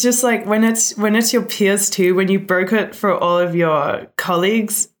 It's just like when it's your peers too. When you broke it for all of your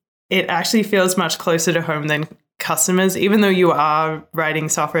colleagues, it actually feels much closer to home than customers. Even though you are writing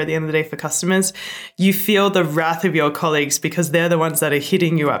software at the end of the day for customers, you feel the wrath of your colleagues because they're the ones that are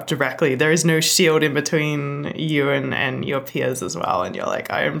hitting you up directly. There is no shield in between you and your peers as well. And you're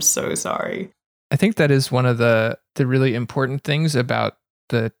like, I am so sorry. I think that is one of the really important things about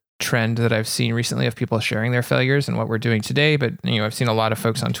the trend that I've seen recently of people sharing their failures and what we're doing today. But, I've seen a lot of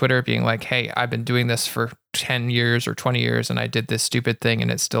folks on Twitter being like, hey, I've been doing this for 10 years or 20 years and I did this stupid thing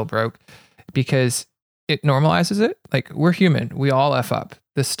and it still broke, because it normalizes it. Like, we're human. We all F up.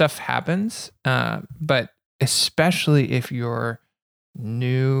 This stuff happens. But especially if you're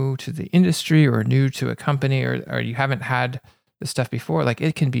new to the industry or new to a company or you haven't had this stuff before, like,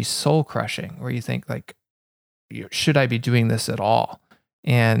 it can be soul crushing where you think like, should I be doing this at all?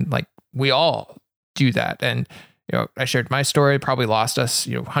 And like, we all do that. And, I shared my story, probably lost us,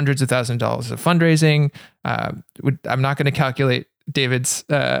 hundreds of thousands of dollars of fundraising. I'm not going to calculate David's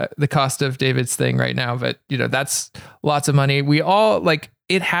the cost of David's thing right now, but that's lots of money. We all, like,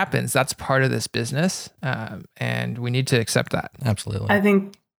 it happens. That's part of this business, and we need to accept that. Absolutely. I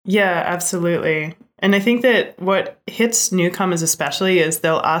think, yeah, absolutely. And I think that what hits newcomers especially is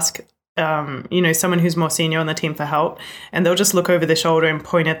they'll ask someone who's more senior on the team for help, and they'll just look over their shoulder and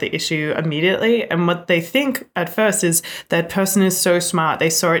point at the issue immediately. And what they think at first is that person is so smart,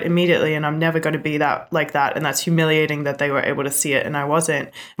 they saw it immediately, and I'm never going to be like that. And that's humiliating that they were able to see it and I wasn't.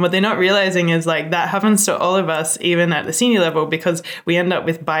 And what they're not realizing is like that happens to all of us, even at the senior level, because we end up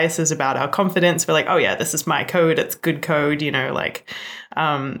with biases about our confidence. We're like, oh yeah, this is my code, it's good code,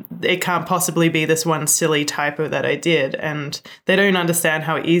 it can't possibly be this one silly typo that I did. And they don't understand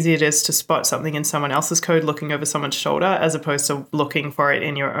how easy it is to spot something in someone else's code looking over someone's shoulder as opposed to looking for it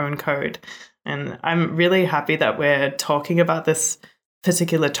in your own code. And I'm really happy that we're talking about this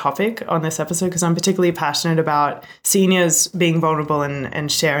particular topic on this episode because I'm particularly passionate about seniors being vulnerable and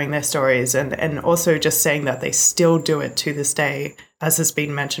sharing their stories and also just saying that they still do it to this day, as has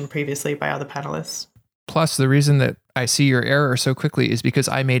been mentioned previously by other panelists. Plus, the reason that I see your error so quickly is because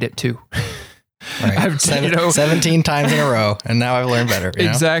I made it too. Right. I've 17 times in a row, and now I've learned better.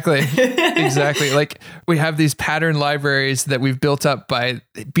 Exactly. Like, we have these pattern libraries that we've built up by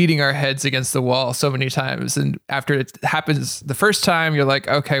beating our heads against the wall so many times. And after it happens the first time, you're like,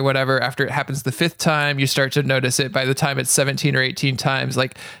 okay, whatever. After it happens the fifth time, you start to notice it. By the time it's 17 or 18 times,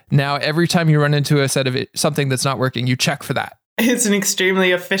 like now every time you run into a set of something that's not working, you check for that. It's an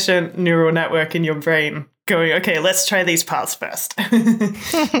extremely efficient neural network in your brain going, okay, let's try these parts first.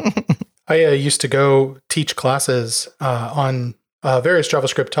 I used to go teach classes on various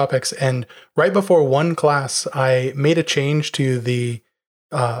JavaScript topics, and right before one class, I made a change to the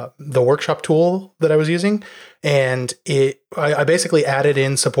workshop tool that I was using, and I basically added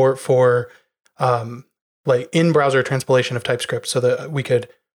in support for like in-browser transpilation of TypeScript so that we could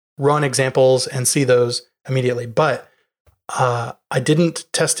run examples and see those immediately. But I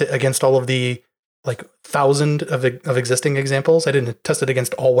didn't test it against all of the 1,000 of existing examples. I didn't test it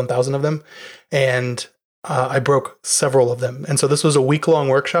against all 1,000 of them, and I broke several of them. And so this was a week-long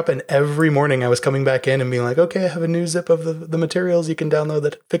workshop, and every morning I was coming back in and being like, okay, I have a new zip of the materials you can download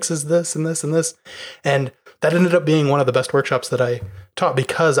that fixes this and this and this. And that ended up being one of the best workshops that I taught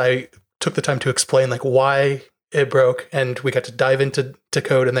because I took the time to explain why it broke, and we got to dive into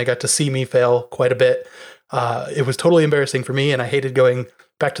code, and they got to see me fail quite a bit. It was totally embarrassing for me, and I hated going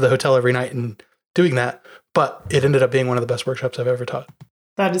back to the hotel every night and doing that, but it ended up being one of the best workshops I've ever taught.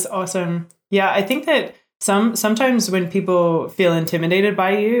 That is awesome. Yeah, I think that sometimes when people feel intimidated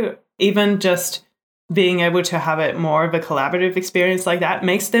by you, even just being able to have it more of a collaborative experience like that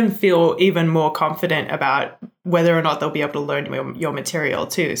makes them feel even more confident about whether or not they'll be able to learn your material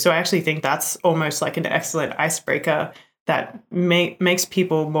too. So I actually think that's almost like an excellent icebreaker that makes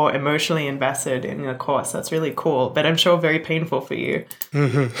people more emotionally invested in the course. That's really cool, but I'm sure very painful for you.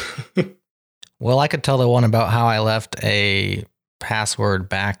 Mm-hmm. Well, I could tell the one about how I left a password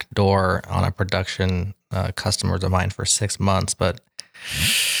backdoor on a production customer of mine for 6 months, but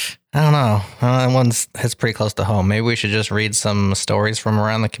I don't know. That one's hits pretty close to home. Maybe we should just read some stories from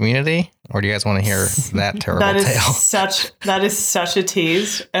around the community, or do you guys want to hear that terrible tale? That is such a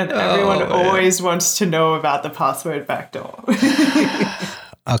tease, and everyone always wants to know about the password backdoor.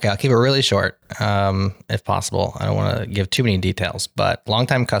 Okay, I'll keep it really short, if possible. I don't want to give too many details, but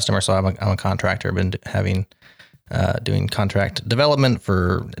longtime customer. So I'm a contractor. I've been doing contract development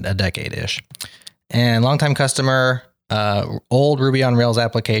for a decade-ish, and longtime customer. Old Ruby on Rails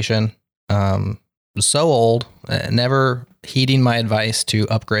application, so old, never heeding my advice to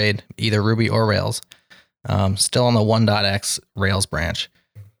upgrade either Ruby or Rails. Still on the 1.x Rails branch,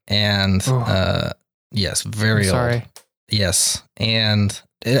 and yes, very old. Yes, and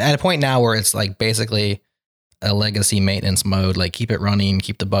at a point now where it's like basically a legacy maintenance mode, like keep it running,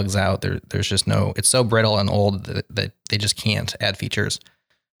 keep the bugs out. There's just no. It's so brittle and old that they just can't add features.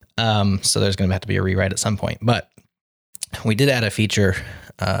 So there's going to have to be a rewrite at some point, but. We did add a feature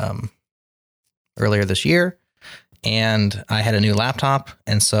earlier this year, and I had a new laptop,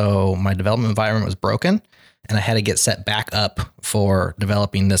 and so my development environment was broken, and I had to get set back up for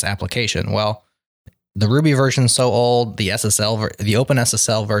developing this application. Well, the Ruby version is so old, the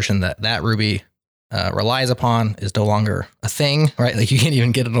OpenSSL version that Ruby relies upon is no longer a thing, right? Like you can't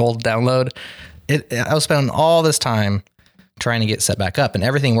even get an old download. I was spending all this time trying to get set back up, and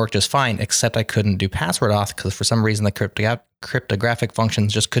everything worked just fine, except I couldn't do password auth because for some reason the cryptographic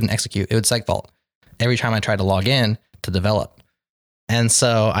functions just couldn't execute. It would seg fault every time I tried to log in to develop. And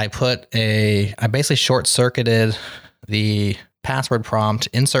so I basically short-circuited the password prompt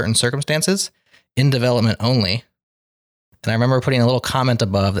in certain circumstances in development only. And I remember putting a little comment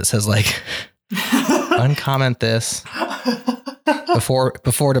above that says like, uncomment this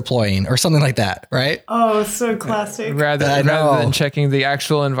before deploying or something like that, right? Oh, so classic. Rather than checking the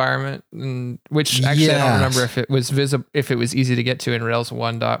actual environment, which actually I don't remember if it was visible, if it was easy to get to in Rails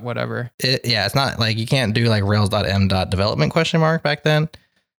 1. Whatever. It's not like you can't do like Rails.m.development ? Back then.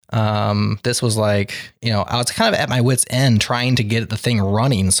 This was like, I was kind of at my wit's end trying to get the thing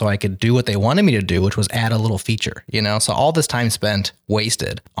running so I could do what they wanted me to do, which was add a little feature, so all this time spent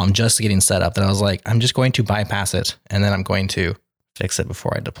wasted on just getting set up that I was like, I'm just going to bypass it and then I'm going to fix it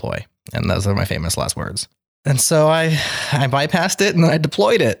before I deploy. And those are my famous last words. And so I bypassed it and then I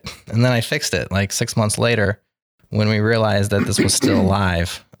deployed it and then I fixed it like 6 months later when we realized that this was still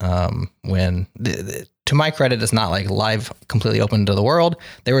live. To my credit, it's not like live, completely open to the world.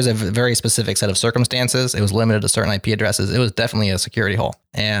 There was a very specific set of circumstances. It was limited to certain IP addresses. It was definitely a security hole.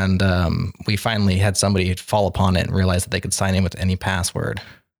 And we finally had somebody fall upon it and realize that they could sign in with any password.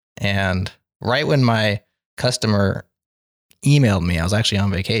 And right when my customer emailed me, I was actually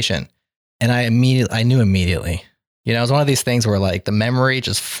on vacation, and I knew immediately. It was one of these things where like the memory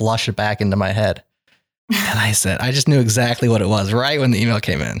just flushed back into my head. And I just knew exactly what it was right when the email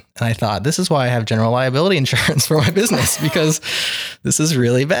came in. And I thought, this is why I have general liability insurance for my business, because this is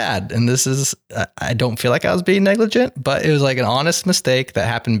really bad. And I don't feel like I was being negligent, but it was like an honest mistake that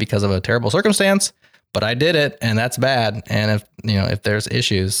happened because of a terrible circumstance. But I did it, and that's bad. And if there's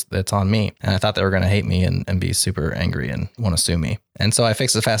issues, that's on me. And I thought they were going to hate me and be super angry and want to sue me. And so I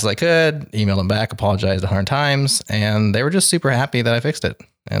fixed it as fast as I could, emailed them back, apologized 100 times, and they were just super happy that I fixed it.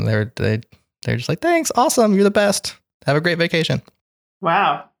 And they're just like, thanks, awesome, you're the best. Have a great vacation.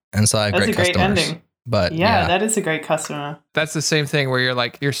 Wow. And so I have great customers. That's a great ending. But yeah, that is a great customer. That's the same thing where you're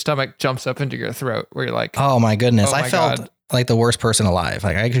like, your stomach jumps up into your throat, where you're like, oh my goodness, I felt like the worst person alive.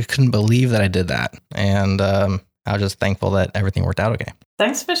 Like I couldn't believe that I did that. And I was just thankful that everything worked out okay.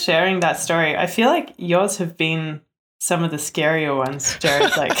 Thanks for sharing that story. I feel like yours have been some of the scarier ones,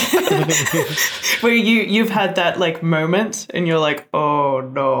 Jerod, like where you've had that like moment and you're like, oh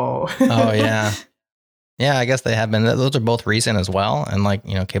no. Oh yeah. Yeah, I guess they have been. Those are both recent as well. And like,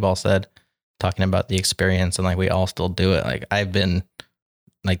 KBall said, talking about the experience and like we all still do it. Like I've been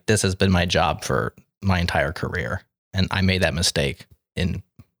like, this has been my job for my entire career. And I made that mistake in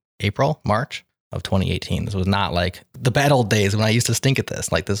March of 2018. This was not like the bad old days when I used to stink at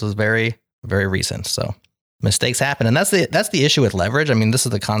this. Like this was very, very recent. So mistakes happen. And that's the issue with leverage. I mean, this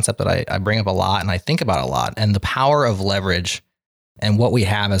is the concept that I bring up a lot and I think about a lot. And the power of leverage and what we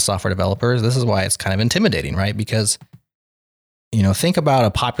have as software developers, this is why it's kind of intimidating, right? Because think about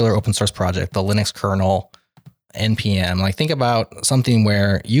a popular open source project, the Linux kernel, NPM. Like think about something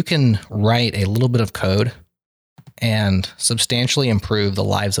where you can write a little bit of code and substantially improve the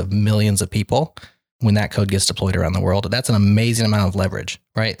lives of millions of people when that code gets deployed around the world. That's an amazing amount of leverage,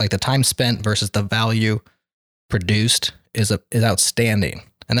 right? Like the time spent versus the value produced is outstanding.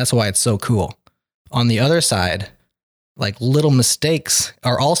 And that's why it's so cool. On the other side, like little mistakes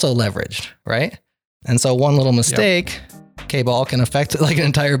are also leveraged, right? And so one little mistake, KBall can affect like an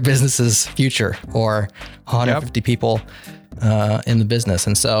entire business's future or 150 people in the business.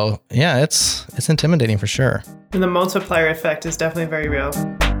 And so, yeah, it's intimidating for sure. And the multiplier effect is definitely very real.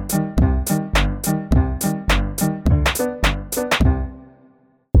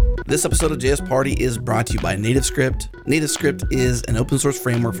 This episode of JS Party is brought to you by NativeScript. NativeScript is an open source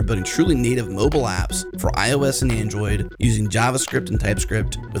framework for building truly native mobile apps for iOS and Android using JavaScript and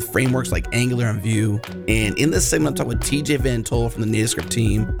TypeScript with frameworks like Angular and Vue. And in this segment, I'm talking with TJ Van Tol from the NativeScript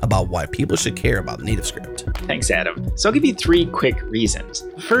team about why people should care about NativeScript. Thanks, Adam. So I'll give you 3 quick reasons.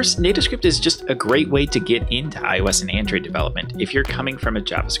 First, NativeScript is just a great way to get into iOS and Android development if you're coming from a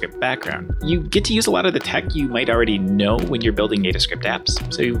JavaScript background. You get to use a lot of the tech you might already know when you're building NativeScript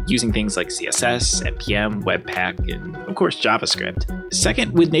apps. So using things like CSS, NPM, Webpack, and of course JavaScript.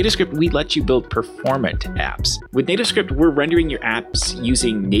 Second, with NativeScript, we let you build performant apps. With NativeScript, we're rendering your apps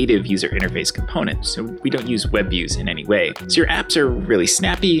using native user interface components, so we don't use web views in any way. So your apps are really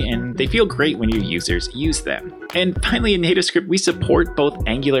snappy and they feel great when your users use them. And finally, in NativeScript, we support both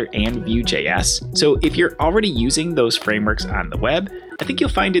Angular and Vue.js. So if you're already using those frameworks on the web, I think you'll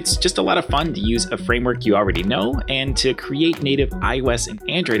find it's just a lot of fun to use a framework you already know and to create native iOS and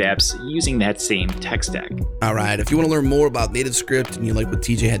Android apps using that same tech stack. All right, if you want to learn more about NativeScript and you like what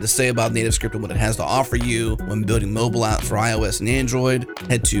TJ had to say about NativeScript and what it has to offer you when building mobile apps for iOS and Android,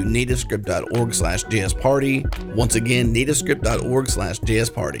 head to nativescript.org/JSParty. Once again,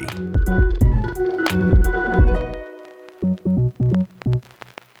 nativescript.org/JSParty.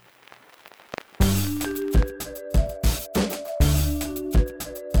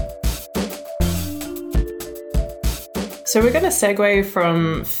 So we're going to segue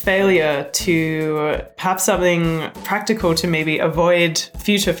from failure to perhaps something practical to maybe avoid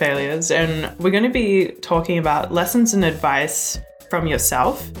future failures. And we're going to be talking about lessons and advice from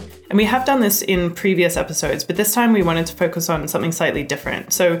yourself. And we have done this in previous episodes, but this time we wanted to focus on something slightly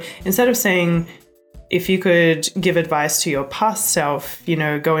different. So instead of saying, if you could give advice to your past self,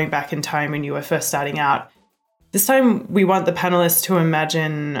 going back in time when you were first starting out, this time, we want the panelists to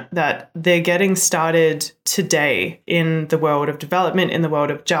imagine that they're getting started today in the world of development, in the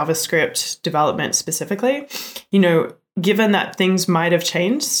world of JavaScript development specifically. Given that things might have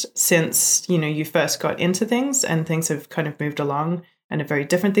changed since, you first got into things and things have kind of moved along and are very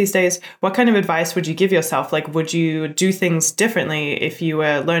different these days, what kind of advice would you give yourself? Like, would you do things differently if you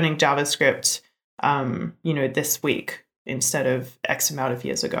were learning JavaScript, this week instead of X amount of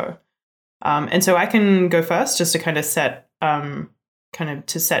years ago? And so I can go first just to kind of set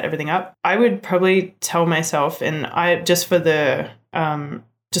everything up. I would probably tell myself, and just for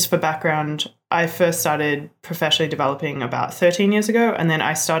background, I first started professionally developing about 13 years ago, and then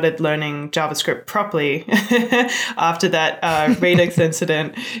I started learning JavaScript properly after that Redux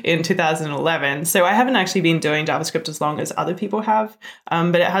incident in 2011. So I haven't actually been doing JavaScript as long as other people have,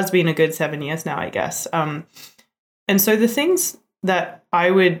 but it has been a good 7 years now, I guess. And so the things that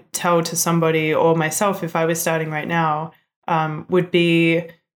I would tell to somebody or myself if I was starting right now would be,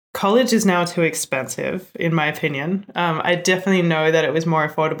 college is now too expensive, in my opinion. I definitely know that it was more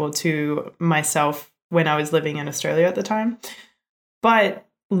affordable to myself when I was living in Australia at the time. But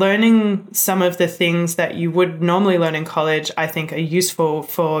learning some of the things that you would normally learn in college, I think, are useful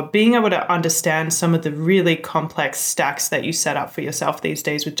for being able to understand some of the really complex stacks that you set up for yourself these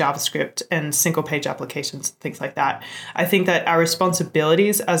days with JavaScript and single page applications, things like that. I think that our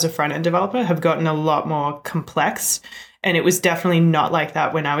responsibilities as a front-end developer have gotten a lot more complex. And it was definitely not like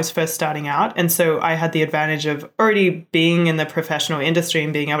that when I was first starting out. And so I had the advantage of already being in the professional industry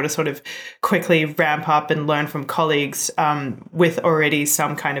and being able to sort of quickly ramp up and learn from colleagues with already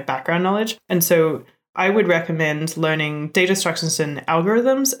some kind of background knowledge. And so I would recommend learning data structures and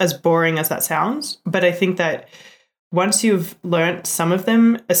algorithms, as boring as that sounds. But I think that once you've learned some of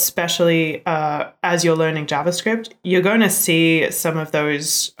them, especially as you're learning JavaScript, you're going to see some of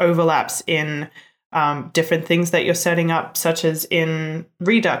those overlaps in different things that you're setting up, such as in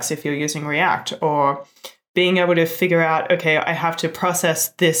Redux if you're using React, or being able to figure out, okay, I have to process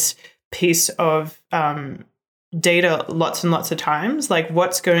this piece of data lots and lots of times, like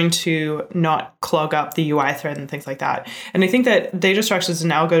what's going to not clog up the UI thread and things like that. And I think that data structures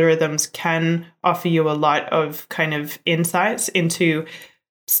and algorithms can offer you a lot of kind of insights into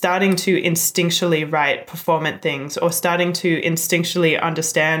starting to instinctually write performant things, or starting to instinctually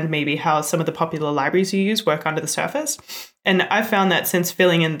understand maybe how some of the popular libraries you use work under the surface. And I've found that since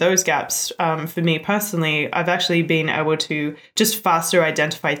filling in those gaps, for me personally, I've actually been able to just faster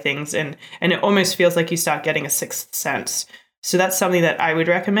identify things, and it almost feels like you start getting a sixth sense. So that's something that I would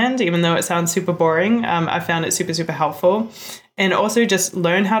recommend, even though it sounds super boring. I found it super, super helpful. And also just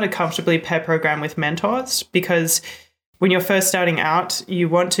learn how to comfortably pair program with mentors, because when you're first starting out, you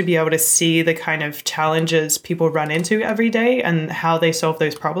want to be able to see the kind of challenges people run into every day and how they solve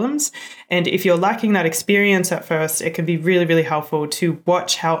those problems. And if you're lacking that experience at first, it can be really, really helpful to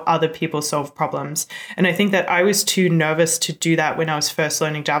watch how other people solve problems. And I think that I was too nervous to do that when I was first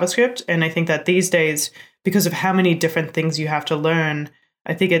learning JavaScript. And I think that these days, because of how many different things you have to learn,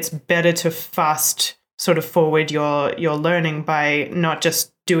 I think it's better to fast sort of forward your learning by not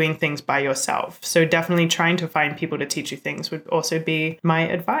just doing things by yourself. So definitely trying to find people to teach you things would also be my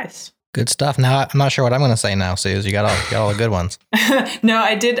advice. Good stuff. Now I'm not sure what I'm going to say now, Suze. You got all the good ones. No,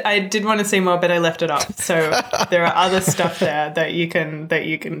 I did want to say more, but I left it off. So there are other stuff there that you can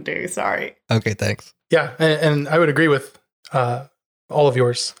do. Sorry. Okay, thanks. Yeah, and I would agree with all of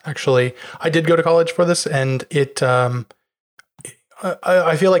yours. Actually, I did go to college for this, and it.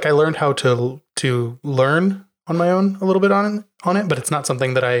 I feel like I learned how to learn on my own a little bit on it, but it's not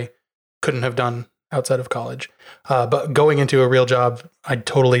something that I couldn't have done outside of college. But going into a real job, I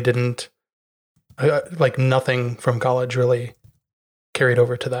totally didn't, like nothing from college really carried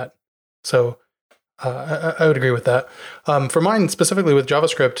over to that. So I would agree with that. For mine, specifically with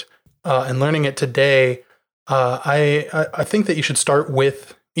JavaScript and learning it today, I think that you should start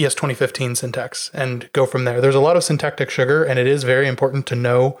with ES 2015 syntax and go from there. There's a lot of syntactic sugar, and it is very important to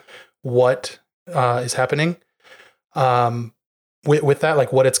know what is happening with that,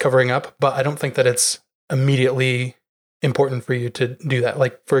 like what it's covering up. But I don't think that it's immediately important for you to do that.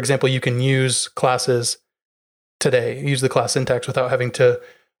 Like, for example, you can use classes today, use the class syntax without having to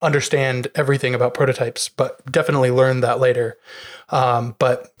understand everything about prototypes, but definitely learn that later.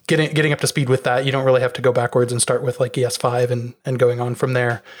 But getting up to speed with that, you don't really have to go backwards and start with like ES5 and going on from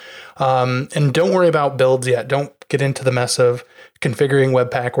there. And don't worry about builds yet. Don't get into the mess of configuring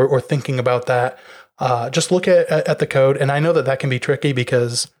Webpack or thinking about that. Just look at the code. And I know that can be tricky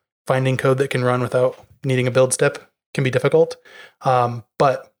because finding code that can run without needing a build step can be difficult.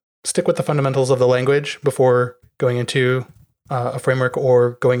 But stick with the fundamentals of the language before going into a framework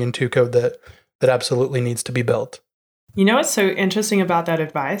or going into code that absolutely needs to be built. You know what's so interesting about that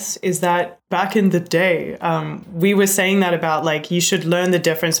advice is that back in the day, we were saying that about like you should learn the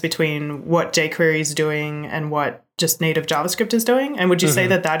difference between what jQuery is doing and what just native JavaScript is doing. And would you say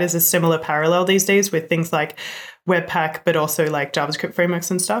that is a similar parallel these days with things like Webpack, but also like JavaScript frameworks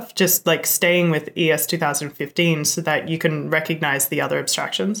and stuff? Just like staying with ES 2015 so that you can recognize the other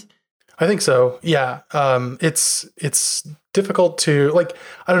abstractions? I think so. Yeah. It's difficult to like,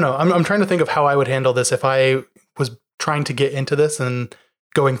 I don't know. I'm trying to think of how I would handle this if I was trying to get into this and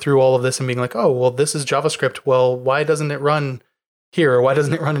going through all of this and being like, oh, well, this is JavaScript. Well, why doesn't it run here? Or why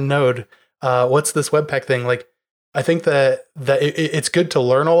doesn't it run in Node? What's this Webpack thing? Like, I think that it's good to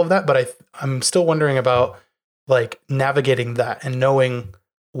learn all of that, but I'm still wondering about like navigating that and knowing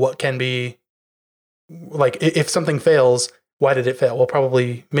what can be like, if something fails, why did it fail? Well,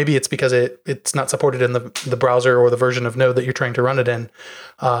 probably, maybe it's because it's not supported in the browser or the version of Node that you're trying to run it in.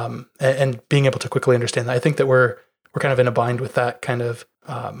 And being able to quickly understand that. I think that we're kind of in a bind with that kind of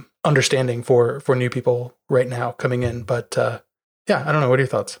understanding for new people right now coming in. But yeah, I don't know. What are your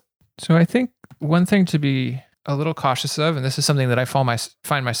thoughts? So I think one thing to be a little cautious of, and this is something that I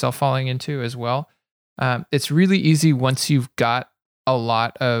find myself falling into as well. It's really easy once you've got a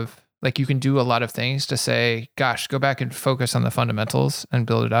lot of, like you can do a lot of things to say, gosh, go back and focus on the fundamentals and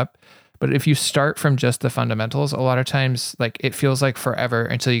build it up. But if you start from just the fundamentals, a lot of times like it feels like forever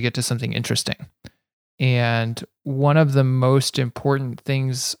until you get to something interesting. And one of the most important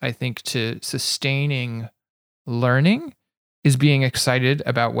things I think to sustaining learning is being excited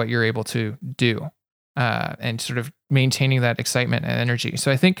about what you're able to do and sort of maintaining that excitement and energy.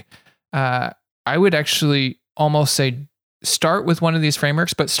 So I think I would actually almost say start with one of these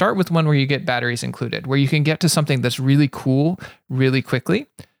frameworks, but start with one where you get batteries included, where you can get to something that's really cool really quickly,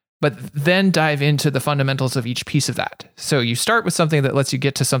 but then dive into the fundamentals of each piece of that. So you start with something that lets you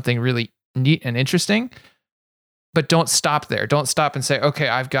get to something really neat and interesting, But don't stop there. Don't stop and say, okay,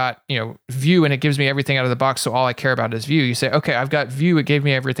 I've got, Vue and it gives me everything out of the box. So all I care about is Vue. You say, okay, I've got Vue. It gave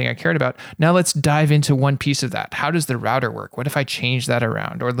me everything I cared about. Now let's dive into one piece of that. How does the router work? What if I change that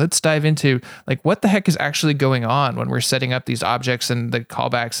around? Or let's dive into like, what the heck is actually going on when we're setting up these objects and the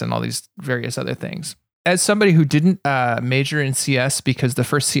callbacks and all these various other things. As somebody who didn't major in CS because the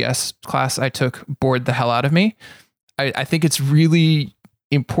first CS class I took bored the hell out of me, I think it's really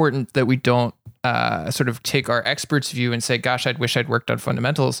important that we don't sort of take our expert's view and say, gosh, I wish I'd worked on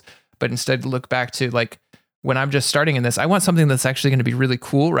fundamentals, but instead look back to like, when I'm just starting in this, I want something that's actually going to be really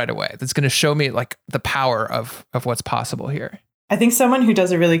cool right away. That's going to show me like the power of what's possible here. I think someone who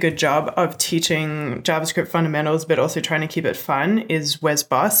does a really good job of teaching JavaScript fundamentals, but also trying to keep it fun is Wes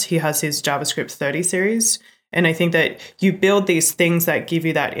Bos. He has his JavaScript 30 series. And I think that you build these things that give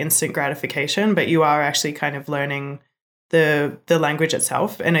you that instant gratification, but you are actually kind of learning the language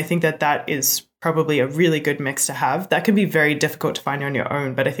itself. And I think that is probably a really good mix to have. That can be very difficult to find on your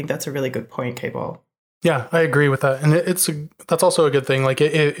own, but I think that's a really good point, KBall. Yeah, I agree with that. And that's also a good thing, like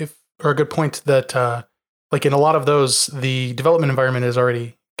or a good point that like in a lot of those, the development environment is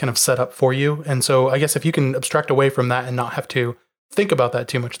already kind of set up for you. And so I guess if you can abstract away from that and not have to think about that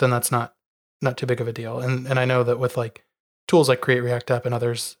too much, then that's not too big of a deal. And I know that with like tools like Create React App and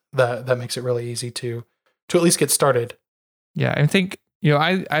others, that makes it really easy to at least get started. Yeah, I think,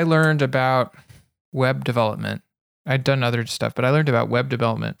 I learned about web development. I'd done other stuff, but I learned about web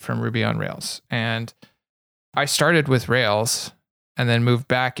development from Ruby on Rails. And I started with Rails and then moved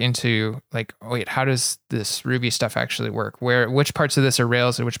back into like, wait, how does this Ruby stuff actually work? Which parts of this are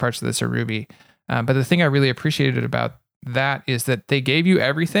Rails and which parts of this are Ruby? But the thing I really appreciated about that is that they gave you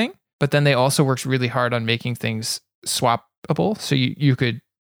everything, but then they also worked really hard on making things swappable. So you could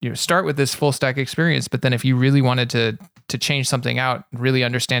start with this full stack experience, but then if you really wanted to change something out, really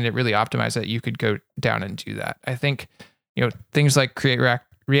understand it, really optimize it, you could go down and do that. I think, things like Create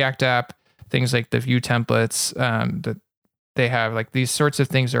React App, things like the Vue templates that they have, like these sorts of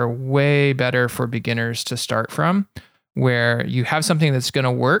things are way better for beginners to start from, where you have something that's going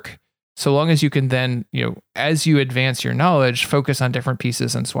to work so long as you can then, as you advance your knowledge, focus on different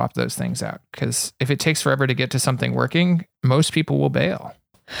pieces and swap those things out. Because if it takes forever to get to something working, most people will bail.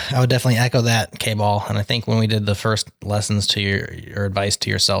 I would definitely echo that, KBall. And I think when we did the first lessons to your advice to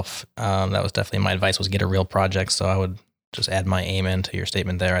yourself, that was definitely my advice, was get a real project. So I would just add my amen to your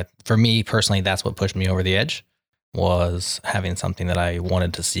statement there. For me personally, that's what pushed me over the edge, was having something that I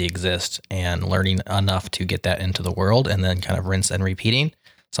wanted to see exist and learning enough to get that into the world and then kind of rinse and repeating.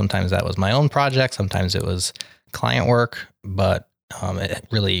 Sometimes that was my own project. Sometimes it was client work, but it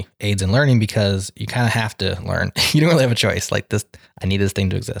really aids in learning because you kind of have to learn. You don't really have a choice. Like this, I need this thing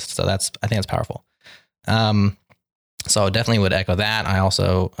to exist. So I think that's powerful. So definitely would echo that. I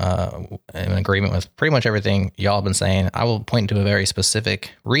also am in agreement with pretty much everything y'all have been saying. I will point to a very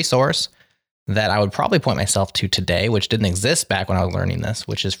specific resource that I would probably point myself to today, which didn't exist back when I was learning this,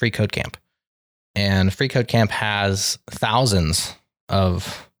 which is Free Code Camp. And Free Code Camp has thousands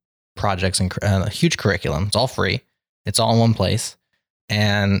of projects and a huge curriculum. It's all free. It's all in one place.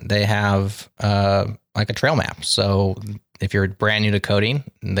 And they have like a trail map. So if you're brand new to coding,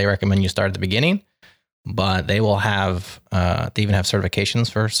 they recommend you start at the beginning. But they will have, they even have certifications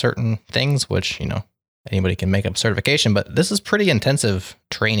for certain things, which, anybody can make up certification. But this is pretty intensive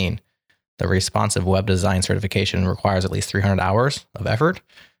training. The responsive web design certification requires at least 300 hours of effort.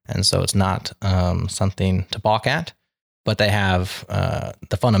 And so it's not something to balk at. But they have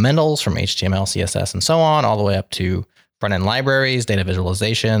the fundamentals from HTML, CSS, and so on, all the way up to front-end libraries, data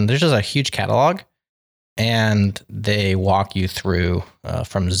visualization. There's just a huge catalog, and they walk you through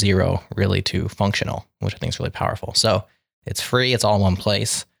from zero really to functional, which I think is really powerful. So it's free. It's all in one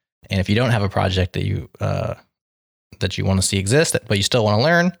place. And if you don't have a project that you want to see exist, but you still want to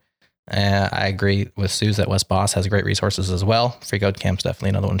learn, I agree with Suze that Wes Bos has great resources as well. Free Code Camp's definitely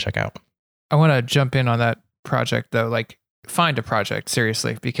another one to check out. I want to jump in on that project though. Like, find a project,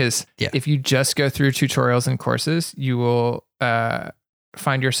 seriously, because if you just go through tutorials and courses, you will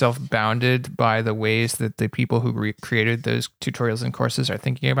find yourself bounded by the ways that the people who created those tutorials and courses are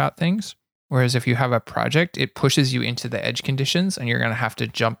thinking about things. Whereas if you have a project, it pushes you into the edge conditions and you're going to have to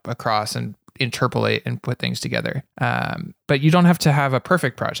jump across and interpolate and put things together. But you don't have to have a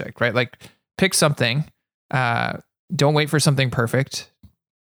perfect project, right? Like, pick something. Don't wait for something perfect.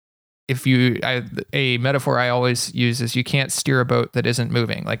 A metaphor I always use is you can't steer a boat that isn't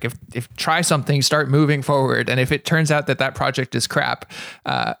moving. Like if try something, start moving forward. And if it turns out that project is crap,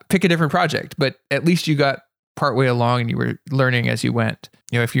 pick a different project, but at least you got partway along and you were learning as you went.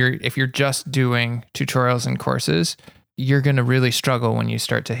 If you're just doing tutorials and courses, you're going to really struggle when you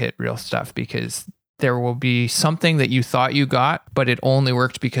start to hit real stuff because there will be something that you thought you got, but it only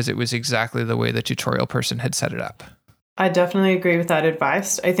worked because it was exactly the way the tutorial person had set it up. I definitely agree with that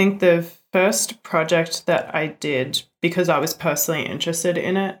advice. I think the first project that I did, because I was personally interested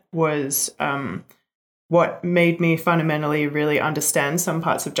in it, was what made me fundamentally really understand some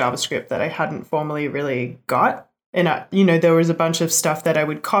parts of JavaScript that I hadn't formally really got. And, there was a bunch of stuff that I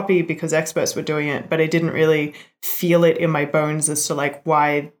would copy because experts were doing it, but I didn't really feel it in my bones as to like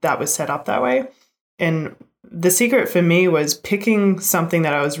why that was set up that way. And the secret for me was picking something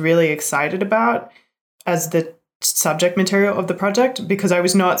that I was really excited about as the subject material of the project, because I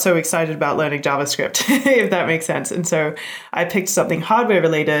was not so excited about learning JavaScript, if that makes sense. And so I picked something hardware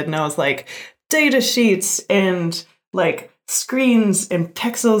related, and I was like, data sheets and like screens and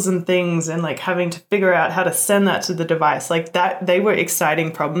pixels and things, and like having to figure out how to send that to the device. Like that, they were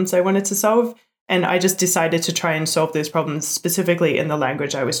exciting problems I wanted to solve. And I just decided to try and solve those problems specifically in the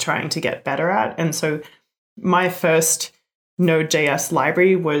language I was trying to get better at. And so my first Node.js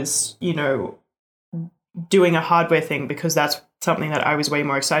library was, doing a hardware thing because that's something that I was way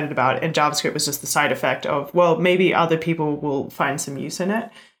more excited about. And JavaScript was just the side effect of, well, maybe other people will find some use in it.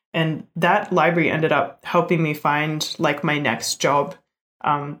 And that library ended up helping me find like my next job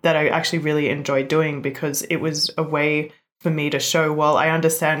that I actually really enjoyed doing, because it was a way for me to show, well, I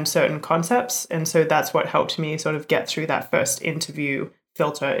understand certain concepts. And so that's what helped me sort of get through that first interview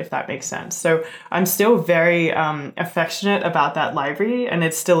filter, if that makes sense. So I'm still very affectionate about that library, and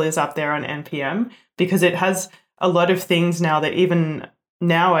it still is up there on NPM because it has a lot of things now that even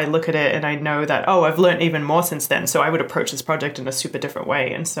now I look at it and I know that, oh, I've learned even more since then. So I would approach this project in a super different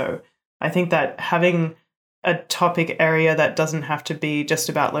way. And so I think that having a topic area that doesn't have to be just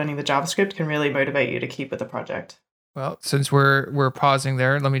about learning the JavaScript can really motivate you to keep with the project. Well, since we're pausing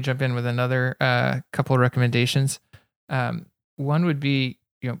there, let me jump in with another couple of recommendations. One would be,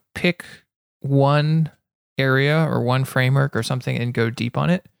 pick one area or one framework or something and go deep on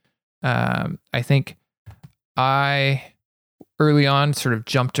it. I think I early on sort of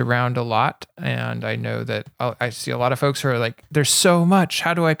jumped around a lot, and I know that I see a lot of folks who are like, there's so much,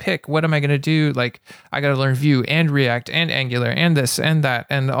 how do I pick? What am I going to do? Like, I got to learn Vue and React and Angular and this and that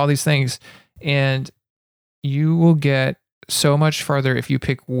and all these things. And you will get so much farther if you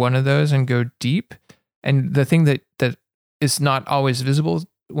pick one of those and go deep. And the thing that is not always visible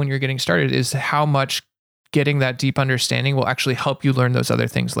when you're getting started is how much getting that deep understanding will actually help you learn those other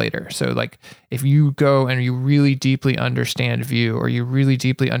things later. So like if you go and you really deeply understand Vue, or you really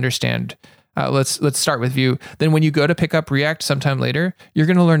deeply understand, let's start with Vue, then when you go to pick up React sometime later, you're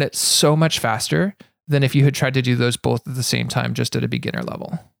going to learn it so much faster than if you had tried to do those both at the same time, just at a beginner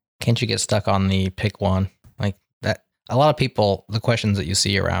level. Can't you get stuck on the pick one? Like that, a lot of people, the questions that you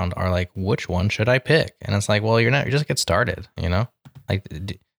see around are like, which one should I pick? And it's like, well, you just get started, Like,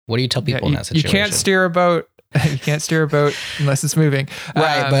 what do you tell people in that situation? You can't steer a boat. You can't steer a boat unless it's moving.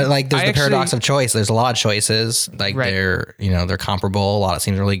 Right. But like there's the paradox of choice. There's a lot of choices. Like right. they're comparable. A lot of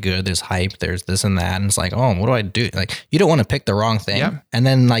seems really good. There's hype. There's this and that. And it's like, oh, what do I do? Like you don't want to pick the wrong thing. Yeah. And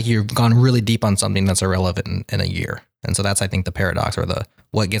then like you've gone really deep on something that's irrelevant in a year. And so that's, I think, the paradox or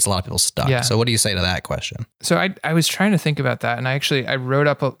what gets a lot of people stuck. Yeah. So what do you say to that question? So I was trying to think about that. And I wrote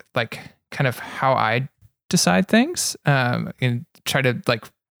up kind of how I decide things and try to like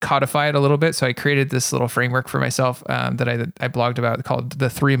codify it a little bit. So I created this little framework for myself that I blogged about called the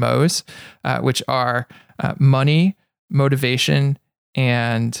 3 Mo's, which are money, motivation,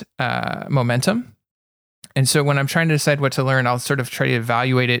 and momentum. And so when I'm trying to decide what to learn, I'll sort of try to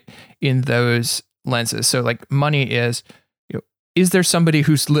evaluate it in those lenses. So like money is, is there somebody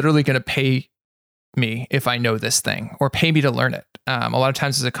who's literally going to pay me if I know this thing, or pay me to learn it? A lot of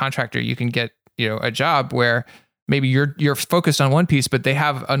times as a contractor, you can get, a job where maybe you're focused on one piece, but they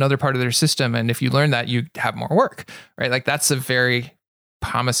have another part of their system. And if you learn that, you have more work, right? Like that's a very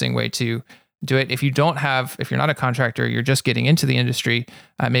promising way to do it. If you're not a contractor, you're just getting into the industry.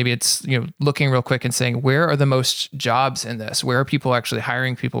 Maybe it's, looking real quick and saying, where are the most jobs in this? Where are people actually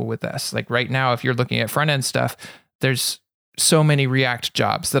hiring people with this? Like right now, if you're looking at front end stuff, there's so many React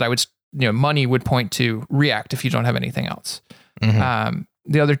jobs that I would, money would point to React if you don't have anything else. Mm-hmm.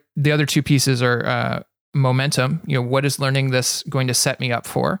 The other two pieces are, momentum, what is learning this going to set me up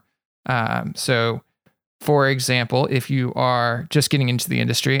for? So for example, if you are just getting into the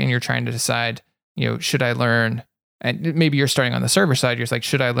industry and you're trying to decide, should I learn, and maybe you're starting on the server side, you're like,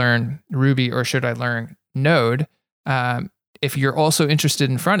 should I learn Ruby or should I learn Node? If you're also interested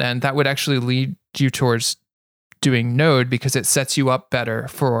in front end, that would actually lead you towards doing Node because it sets you up better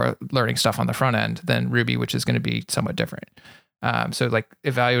for learning stuff on the front end than Ruby, which is going to be somewhat different. So like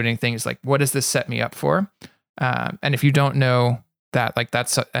evaluating things like, what does this set me up for? And if you don't know that. Like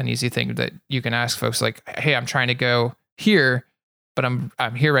that's an easy thing that you can ask folks like, hey, I'm trying to go here, but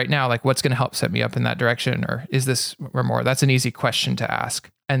I'm here right now. Like what's going to help set me up in that direction? Or is this or more? That's an easy question to ask.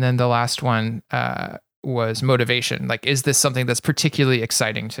 And then the last one was motivation. Like, is this something that's particularly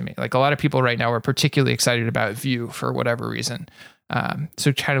exciting to me? Like a lot of people right now are particularly excited about Vue for whatever reason.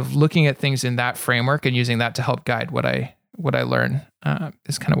 So kind of looking at things in that framework and using that to help guide what I learn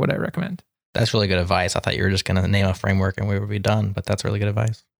is kind of what I recommend. That's really good advice. I thought you were just going to name a framework and we would be done, but that's really good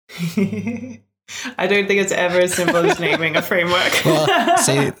advice. I don't think it's ever as simple as naming a framework. Well,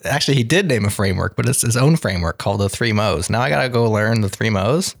 see, actually he did name a framework, but it's his own framework called the 3 Mo's. Now I got to go learn the 3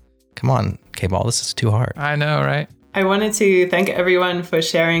 Mo's. Come on, KBall, this is too hard. I know, right? I wanted to thank everyone for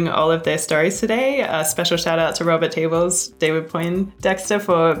sharing all of their stories today. A special shout out to Robert Tables, David Poindexter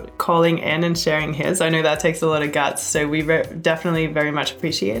for calling in and sharing his. I know that takes a lot of guts, so we definitely very much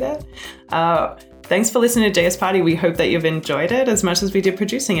appreciate it. Thanks for listening to JS Party. We hope that you've enjoyed it as much as we did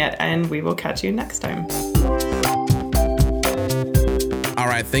producing it, and we will catch you next time. All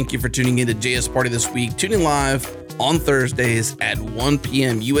right, thank you for tuning in to JS Party this week. Tune in live on Thursdays at 1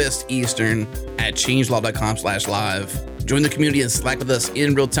 p.m. U.S. Eastern at changelog.com/live. Join the community and Slack with us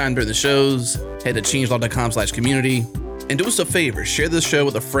in real time during the shows. Head to changelog.com/community. And do us a favor, share this show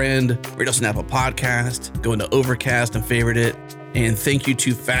with a friend, rate us on Apple Podcast, go into Overcast and favorite it. And thank you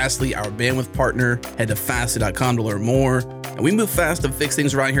to Fastly, our bandwidth partner. Head to fastly.com to learn more. And we move fast to fix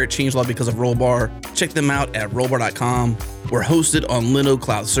things around here at Changelog because of Rollbar. Check them out at rollbar.com. We're hosted on Linode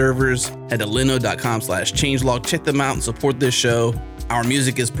Cloud servers. Head to linode.com/changelog. Check them out and support this show. Our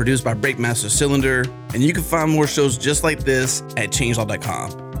music is produced by Breakmaster Cylinder. And you can find more shows just like this at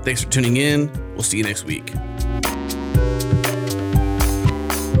changelog.com. Thanks for tuning in. We'll see you next week.